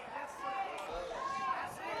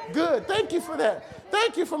 Good. Thank you for that.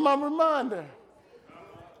 Thank you for my reminder.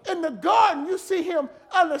 In the garden, you see him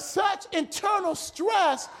under such internal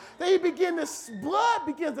stress that blood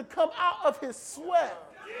begins to come out of his sweat.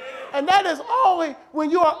 And that is only when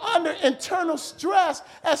you are under internal stress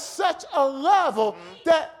at such a level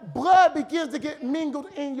that blood begins to get mingled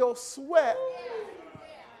in your sweat.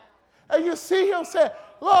 And you see him say,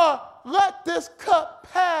 Lord, let this cup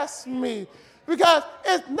pass me. Because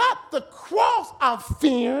it's not the cross I'm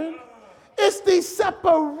fearing, it's the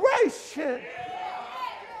separation.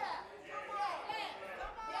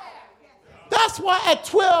 That's why at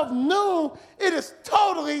 12 noon, it is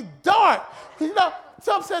totally dark. You know,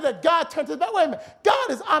 some say that God turned his back. Wait a minute.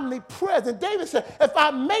 God is omnipresent. David said, if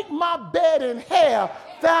I make my bed in hell,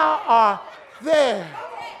 thou art there.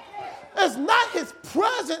 It's not his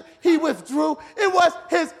presence he withdrew. It was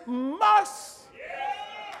his mercy.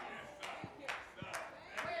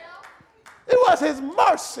 It was his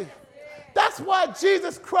mercy. That's why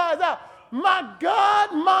Jesus cries out, my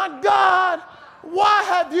God, why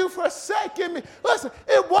have you forsaken me? Listen,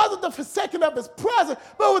 it wasn't the forsaking of his presence,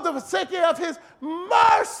 but it was the forsaking of his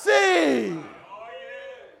mercy.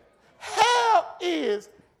 Hell is,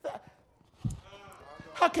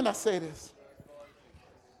 how can I say this?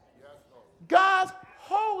 God's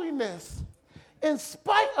holiness, in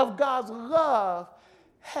spite of God's love,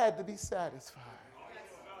 had to be satisfied.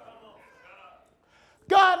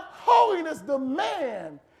 God's holiness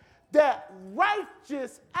demands that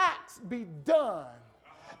righteous acts be done.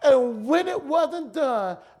 And when it wasn't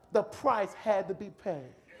done, the price had to be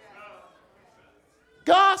paid.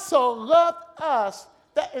 God so loved us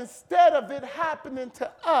that instead of it happening to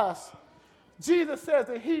us, Jesus says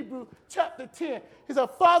in Hebrews chapter 10, he said,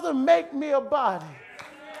 Father, make me a body.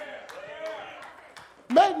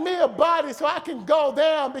 Make me a body so I can go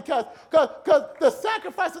down because the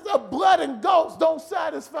sacrifices of blood and goats don't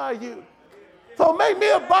satisfy you. So make me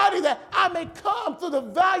a body that I may come through the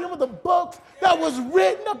volume of the books that was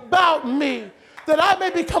written about me, that I may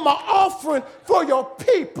become an offering for your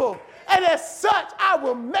people. And as such, I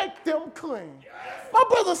will make them clean. My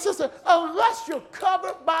brothers and sisters, unless you're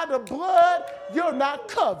covered by the blood, you're not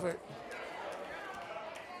covered.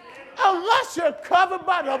 Unless you're covered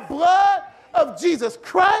by the blood of Jesus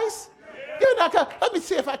Christ, you're not covered. Let me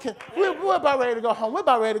see if I can. We're about ready to go home.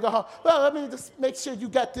 Well, let me just make sure you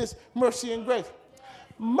got this mercy and grace.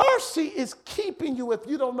 Mercy is keeping you if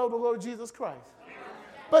you don't know the Lord Jesus Christ.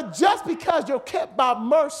 But just because you're kept by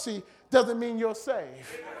mercy doesn't mean you're saved.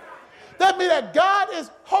 That means that God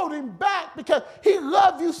is holding back because he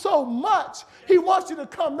loves you so much, he wants you to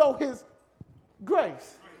come know his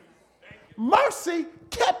grace. Mercy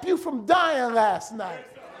kept you from dying last night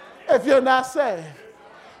if you're not saved.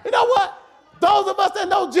 You know what? Those of us that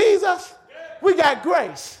know Jesus, we got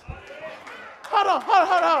grace. Hold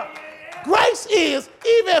on. Grace is,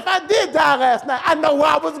 even if I did die last night, I know where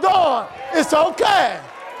I was going. It's okay.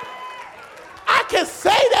 I can say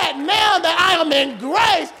that now that I am in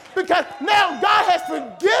grace because now God has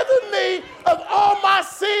forgiven me of all my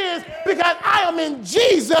sins because I am in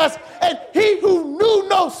Jesus, and he who knew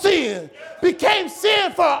no sin became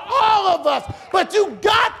sin for all of us. But you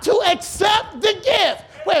got to accept the gift.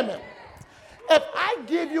 Wait a minute. If I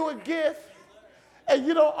give you a gift and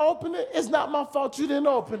you don't open it, it's not my fault you didn't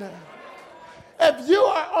open it. If you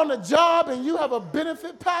are on a job and you have a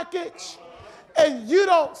benefit package and you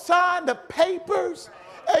don't sign the papers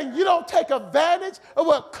and you don't take advantage of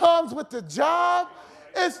what comes with the job,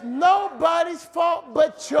 it's nobody's fault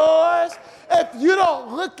but yours. If you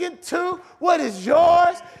don't look into what is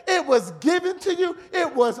yours, it was given to you,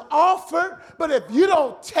 it was offered, but if you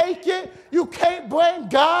don't take it, you can't blame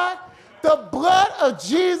God. The blood of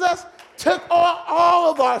Jesus took on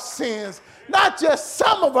all of our sins, not just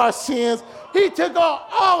some of our sins. He took on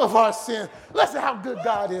all of our sins. Listen how good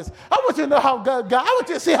God is. I want you to know how good God, I want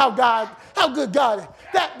you to see how good God is.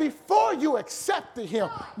 That before you accepted him,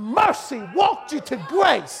 mercy walked you to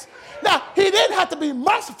grace. Now, he didn't have to be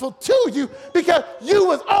merciful to you because you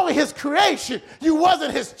was only his creation. You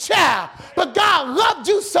wasn't his child. But God loved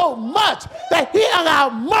you so much that he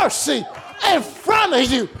allowed mercy in front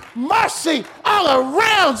of you, mercy all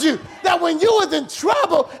around you, that when you was in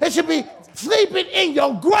trouble and should be sleeping in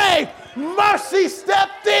your grave, mercy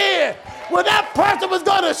stepped in. When that person was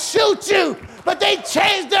going to shoot you, but they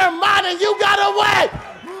changed their mind and you got away,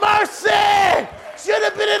 mercy. Should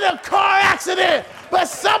have been in a car accident, but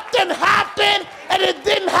something happened and it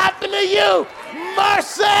didn't happen to you.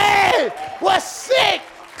 Mercy. Was sick,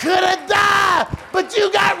 could have died, but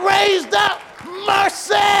you got raised up.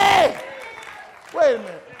 Mercy. Wait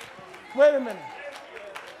a minute.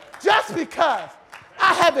 Just because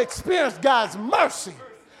I have experienced God's mercy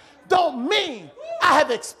don't mean I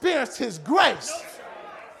have experienced his grace.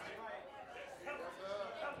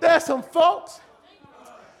 There's some folks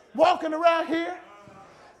walking around here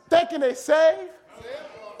thinking they saved.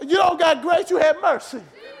 You don't got grace, you have mercy.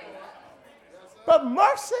 But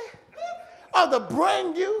mercy ought to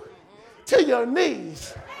bring you to your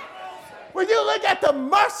knees. When you look at the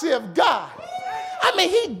mercy of God, I mean,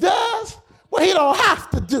 he does what he don't have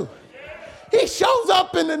to do. He shows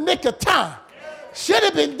up in the nick of time. Should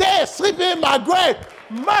have been dead, sleeping in my grave.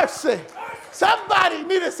 Mercy. Somebody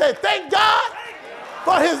need to say, thank God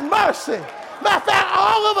for his mercy. Matter of fact,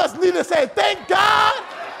 all of us need to say, thank God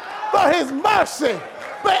for his mercy.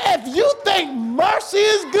 But if you think mercy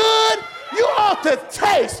is good, you ought to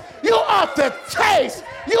taste. You ought to taste.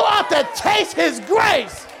 You ought to taste his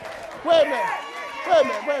grace. Wait a minute.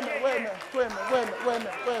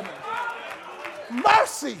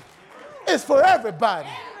 Mercy is for everybody.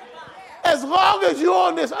 As long as you're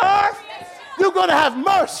on this earth, you're going to have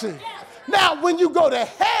mercy. Now, when you go to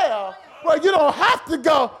hell, well, you don't have to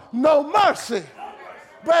go, no mercy.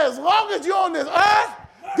 But as long as you're on this earth,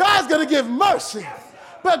 God's going to give mercy.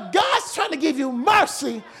 But God's trying to give you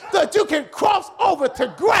mercy so that you can cross over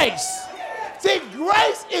to grace. See,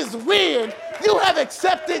 grace is when you have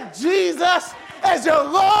accepted Jesus as your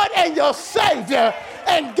Lord and your Savior,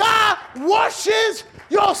 and God washes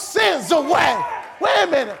your sins away. Wait a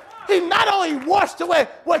minute. He not only washed away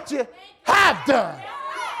what you have done,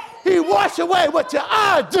 he washed away what you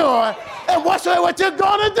are doing and washed away what you're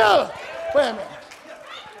going to do. Wait a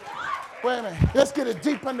minute. Let's get a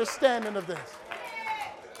deep understanding of this.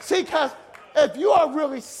 See, because if you are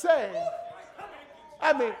really saved,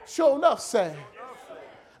 I mean, sure enough saved.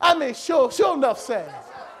 Sure enough saved.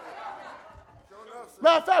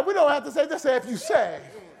 Matter of fact, we don't have to say, just say if you saved.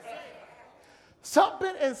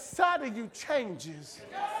 Something inside of you changes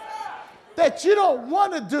that you don't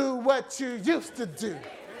want to do what you used to do.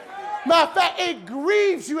 Matter of fact, it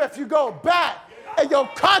grieves you if you go back and your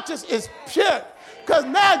conscience is pure, because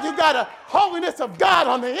now you got a holiness of God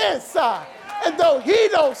on the inside. And though he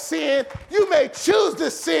don't sin, you may choose to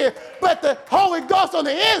sin, but the Holy Ghost on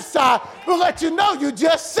the inside will let you know you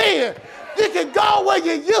just sinned. You can go where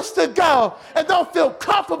you used to go and don't feel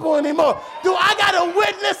comfortable anymore. Do I got a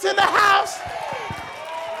witness in the house?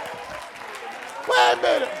 Wait a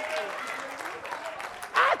minute.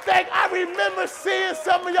 I think I remember seeing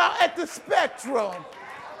some of y'all at the Spectrum.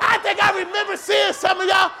 I think I remember seeing some of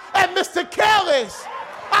y'all at Mr. Kelly's.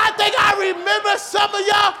 I think I remember some of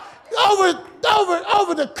y'all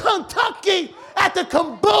over to Kentucky at the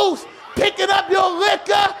caboose picking up your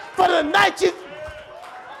liquor for the night you...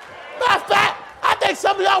 Matter of fact, I think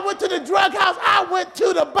some of y'all went to the drug house I went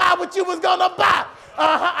to buy what you was going to buy.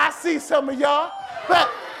 I see some of y'all. But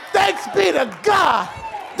thanks be to God,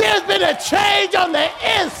 there's been a change on the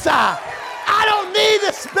inside. I don't need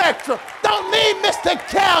the Spectrum. Don't need Mr.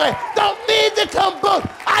 Kelly. Don't need the caboose.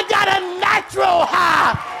 I got a natural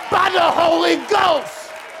high by the Holy Ghost.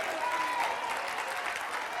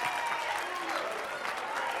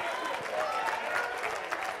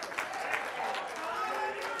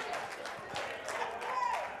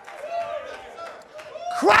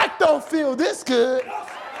 Crack don't feel this good.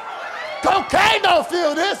 Cocaine don't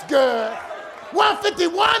feel this good.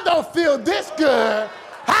 151 don't feel this good.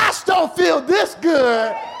 Hash don't feel this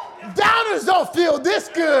good. Downers don't feel this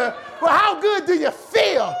good. Well, how good do you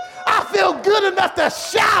feel? I feel good enough to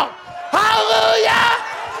shout, hallelujah,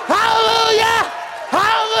 hallelujah,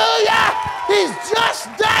 hallelujah. He's just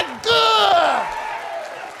that good.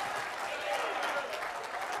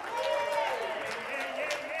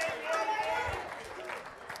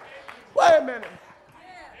 Wait a minute.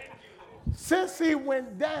 Since he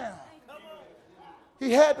went down,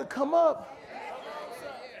 He had to come up.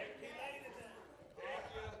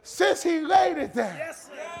 Since he laid it down,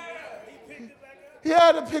 he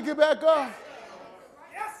had to pick it back up.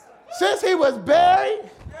 Since he was buried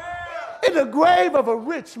in the grave of a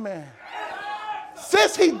rich man,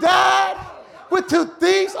 since he died with 2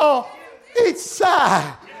 thieves on each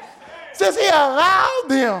side, since he allowed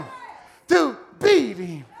them to beat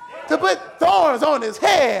him, to put thorns on his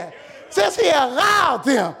head, since he allowed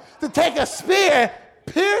them to take a spear and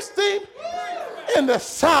pierce him in the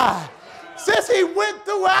side, since he went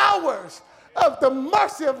through hours of the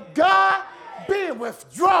mercy of God being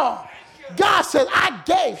withdrawn, God said, I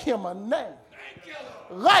gave him a name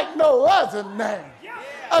like no other name,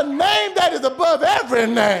 a name that is above every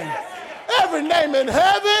name in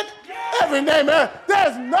heaven, every name on earth.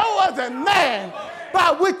 There's no other name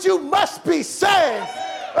by which you must be saved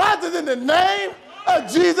other than the name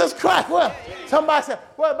of Jesus Christ. Well, somebody said,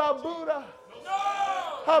 what about Buddha?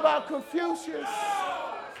 How about Confucius?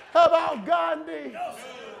 How about Gandhi?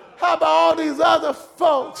 How about all these other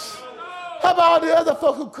folks? How about all the other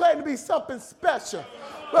folks who claim to be something special?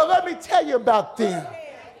 Well, let me tell you about them.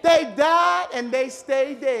 They died and they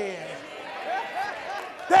stayed dead.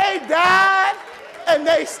 They died and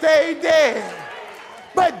they stayed dead.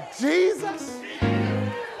 But Jesus,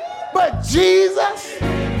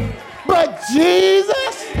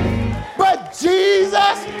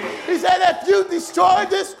 he said, if you destroy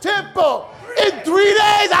this temple, in 3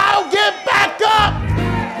 days I'll get back up.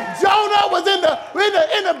 Jonah was in the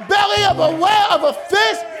belly of a whale, of a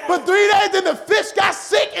fish, for 3 days, and the fish got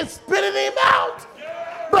sick and spitting him out.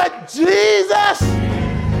 But Jesus,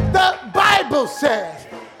 the Bible says,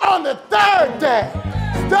 on the 3rd day,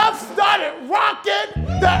 stuff started rocking,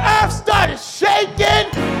 the earth started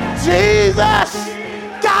shaking. Jesus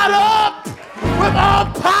got up with all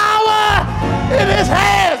power in his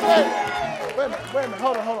hands. Wait a minute,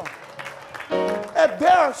 hold on. If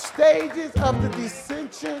there are stages of the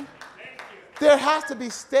descension, there has to be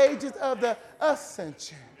stages of the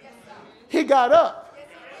ascension. He got up,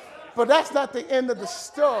 but that's not the end of the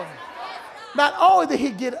story. Not only did he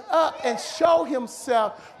get up and show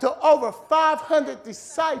himself to over 500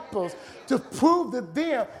 disciples to prove to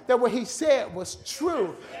them that what he said was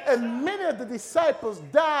true. And many of the disciples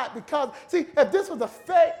died because, see, if this was a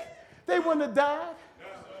fake, they wouldn't have died.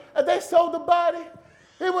 If they sold the body,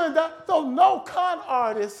 they wouldn't have died. So no con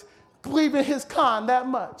artist believed in his con that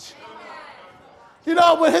much. You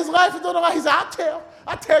know, when his life is on the line, he said,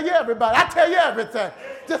 I tell you everybody, I tell you everything.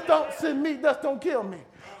 Just don't send me, just don't kill me.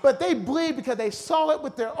 But they believed because they saw it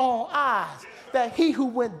with their own eyes that he who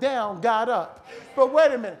went down got up. But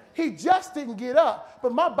wait a minute, he just didn't get up,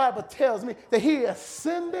 but my Bible tells me that he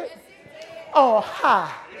ascended on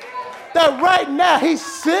high. That right now he's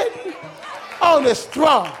sitting on his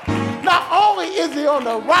throne. Not only is he on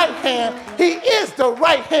the right hand, he is the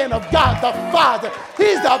right hand of God the Father.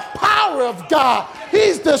 He's the power of God.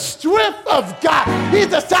 He's the strength of God. He's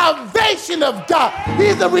the salvation of God.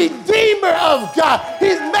 He's the redeemer of God.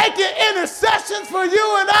 He's making intercessions for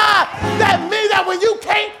you and I. That means that when you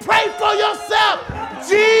can't pray for yourself,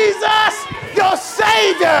 Jesus, your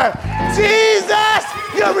Savior, Jesus,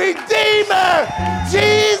 your Redeemer,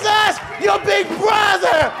 Jesus, your big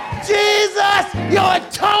brother, Jesus, your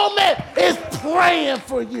atonement is praying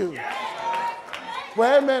for you.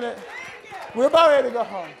 Wait a minute. We're about ready to go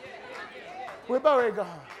home. We're about ready to go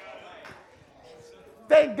home.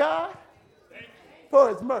 Thank God for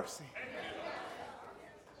his mercy.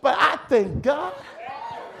 But I thank God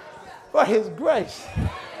for his grace.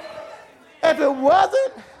 If it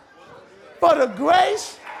wasn't for the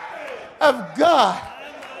grace of God,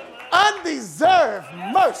 undeserved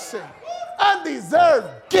mercy, undeserved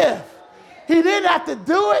gift, he didn't have to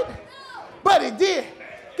do it, but he did.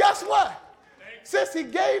 Guess what? Since he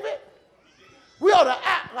gave it, we ought to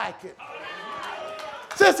act like it.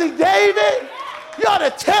 Since he gave it, you ought to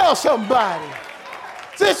tell somebody.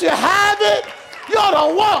 Since you have it, you ought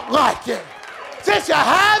to walk like it. Since you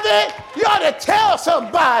have it, you ought to tell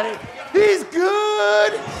somebody. He's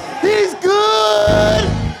good. He's good.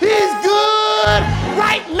 He's good.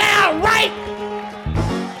 Right now, right.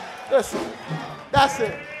 Listen, that's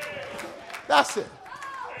it. That's it.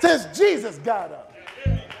 Since Jesus got up,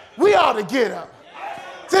 we ought to get up.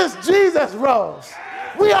 Since Jesus rose,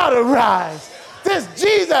 we ought to rise. Since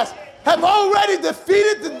Jesus have already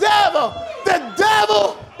defeated the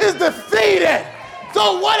devil is defeated.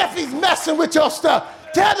 So what if he's messing with your stuff?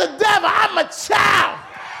 Tell the devil, I'm a child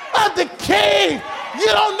of the King. You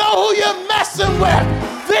don't know who you're messing with.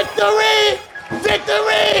 Victory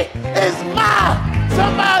is mine.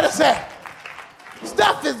 Somebody say,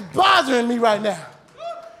 stuff is bothering me right now.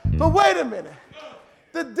 But wait a minute.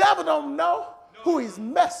 The devil don't know who he's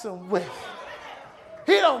messing with.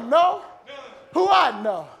 He don't know who I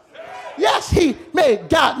know. Yes, he may have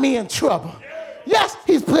got me in trouble. Yes,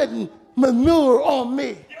 he's putting manure on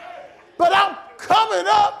me. But I'm coming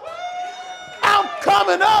up. I'm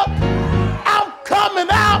coming up. I'm coming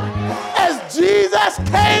out as Jesus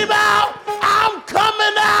came out. I'm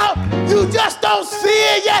coming out. You just don't see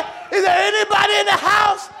it yet. Is there anybody in the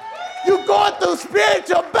house? You going through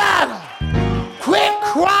spiritual battle. Quit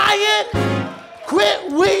crying.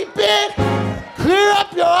 Quit weeping. Clear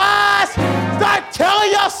up your eyes. Start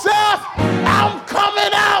telling yourself, I'm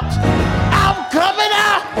coming out. I'm coming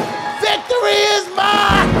out. Victory is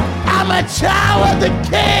mine. I'm a child of the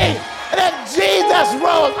King. And if Jesus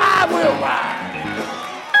rose, I will rise.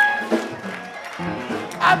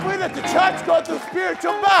 I believe that the church goes through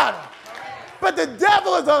spiritual battle. But the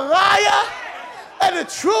devil is a liar. And the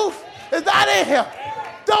truth is not in him.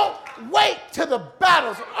 Don't wait till the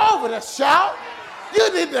battle's over to shout.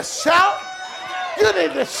 You need to shout. You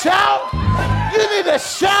need to shout. You need to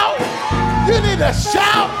shout. You need to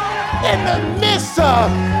shout in the midst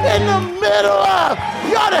of, in the middle of.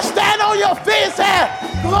 You ought to stand on your feet and say,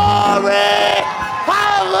 glory,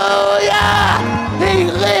 hallelujah. He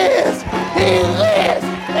lives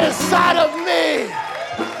inside of me.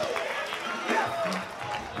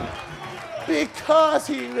 Because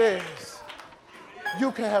he lives,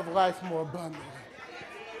 you can have life more abundantly.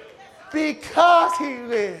 Because he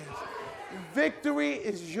lives, victory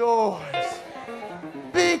is yours.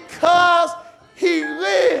 Because he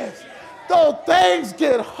lives, though things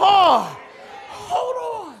get hard,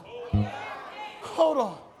 hold on. Hold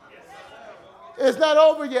on. It's not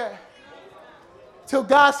over yet. Till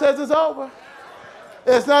God says it's over.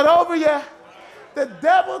 It's not over yet. The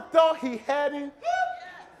devil thought he had him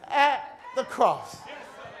at the cross.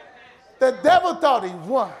 The devil thought he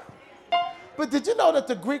won. But did you know that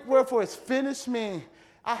the Greek word for is finished means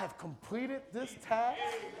I have completed this task?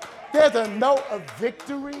 There's a note of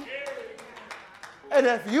victory. And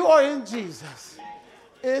if you are in Jesus,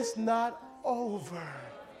 it's not over.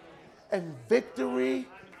 And victory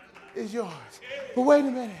is yours. But wait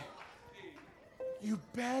a minute. You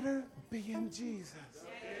better be in Jesus.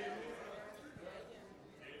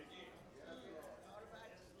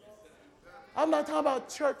 I'm not talking about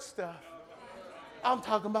church stuff. I'm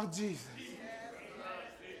talking about Jesus.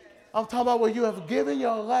 I'm talking about where you have given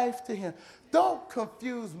your life to him. Don't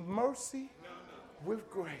confuse mercy with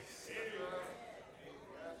grace.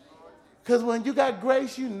 Because when you got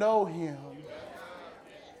grace, you know him.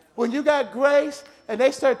 When you got grace and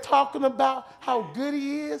they start talking about how good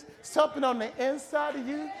he is, something on the inside of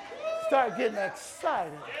you start getting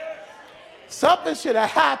excited. Something should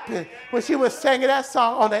have happened when she was singing that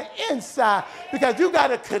song on the inside because you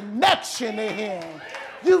got a connection to him.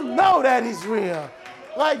 You know that he's real.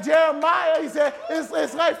 Like Jeremiah, he said,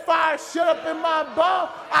 it's like fire shut up in my bone.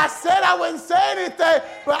 I said I wouldn't say anything,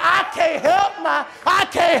 but I can't help.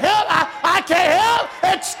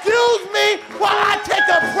 Excuse me while I take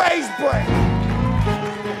a praise break.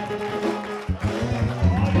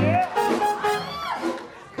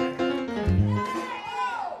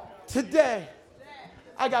 Today,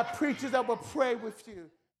 I got preachers that will pray with you.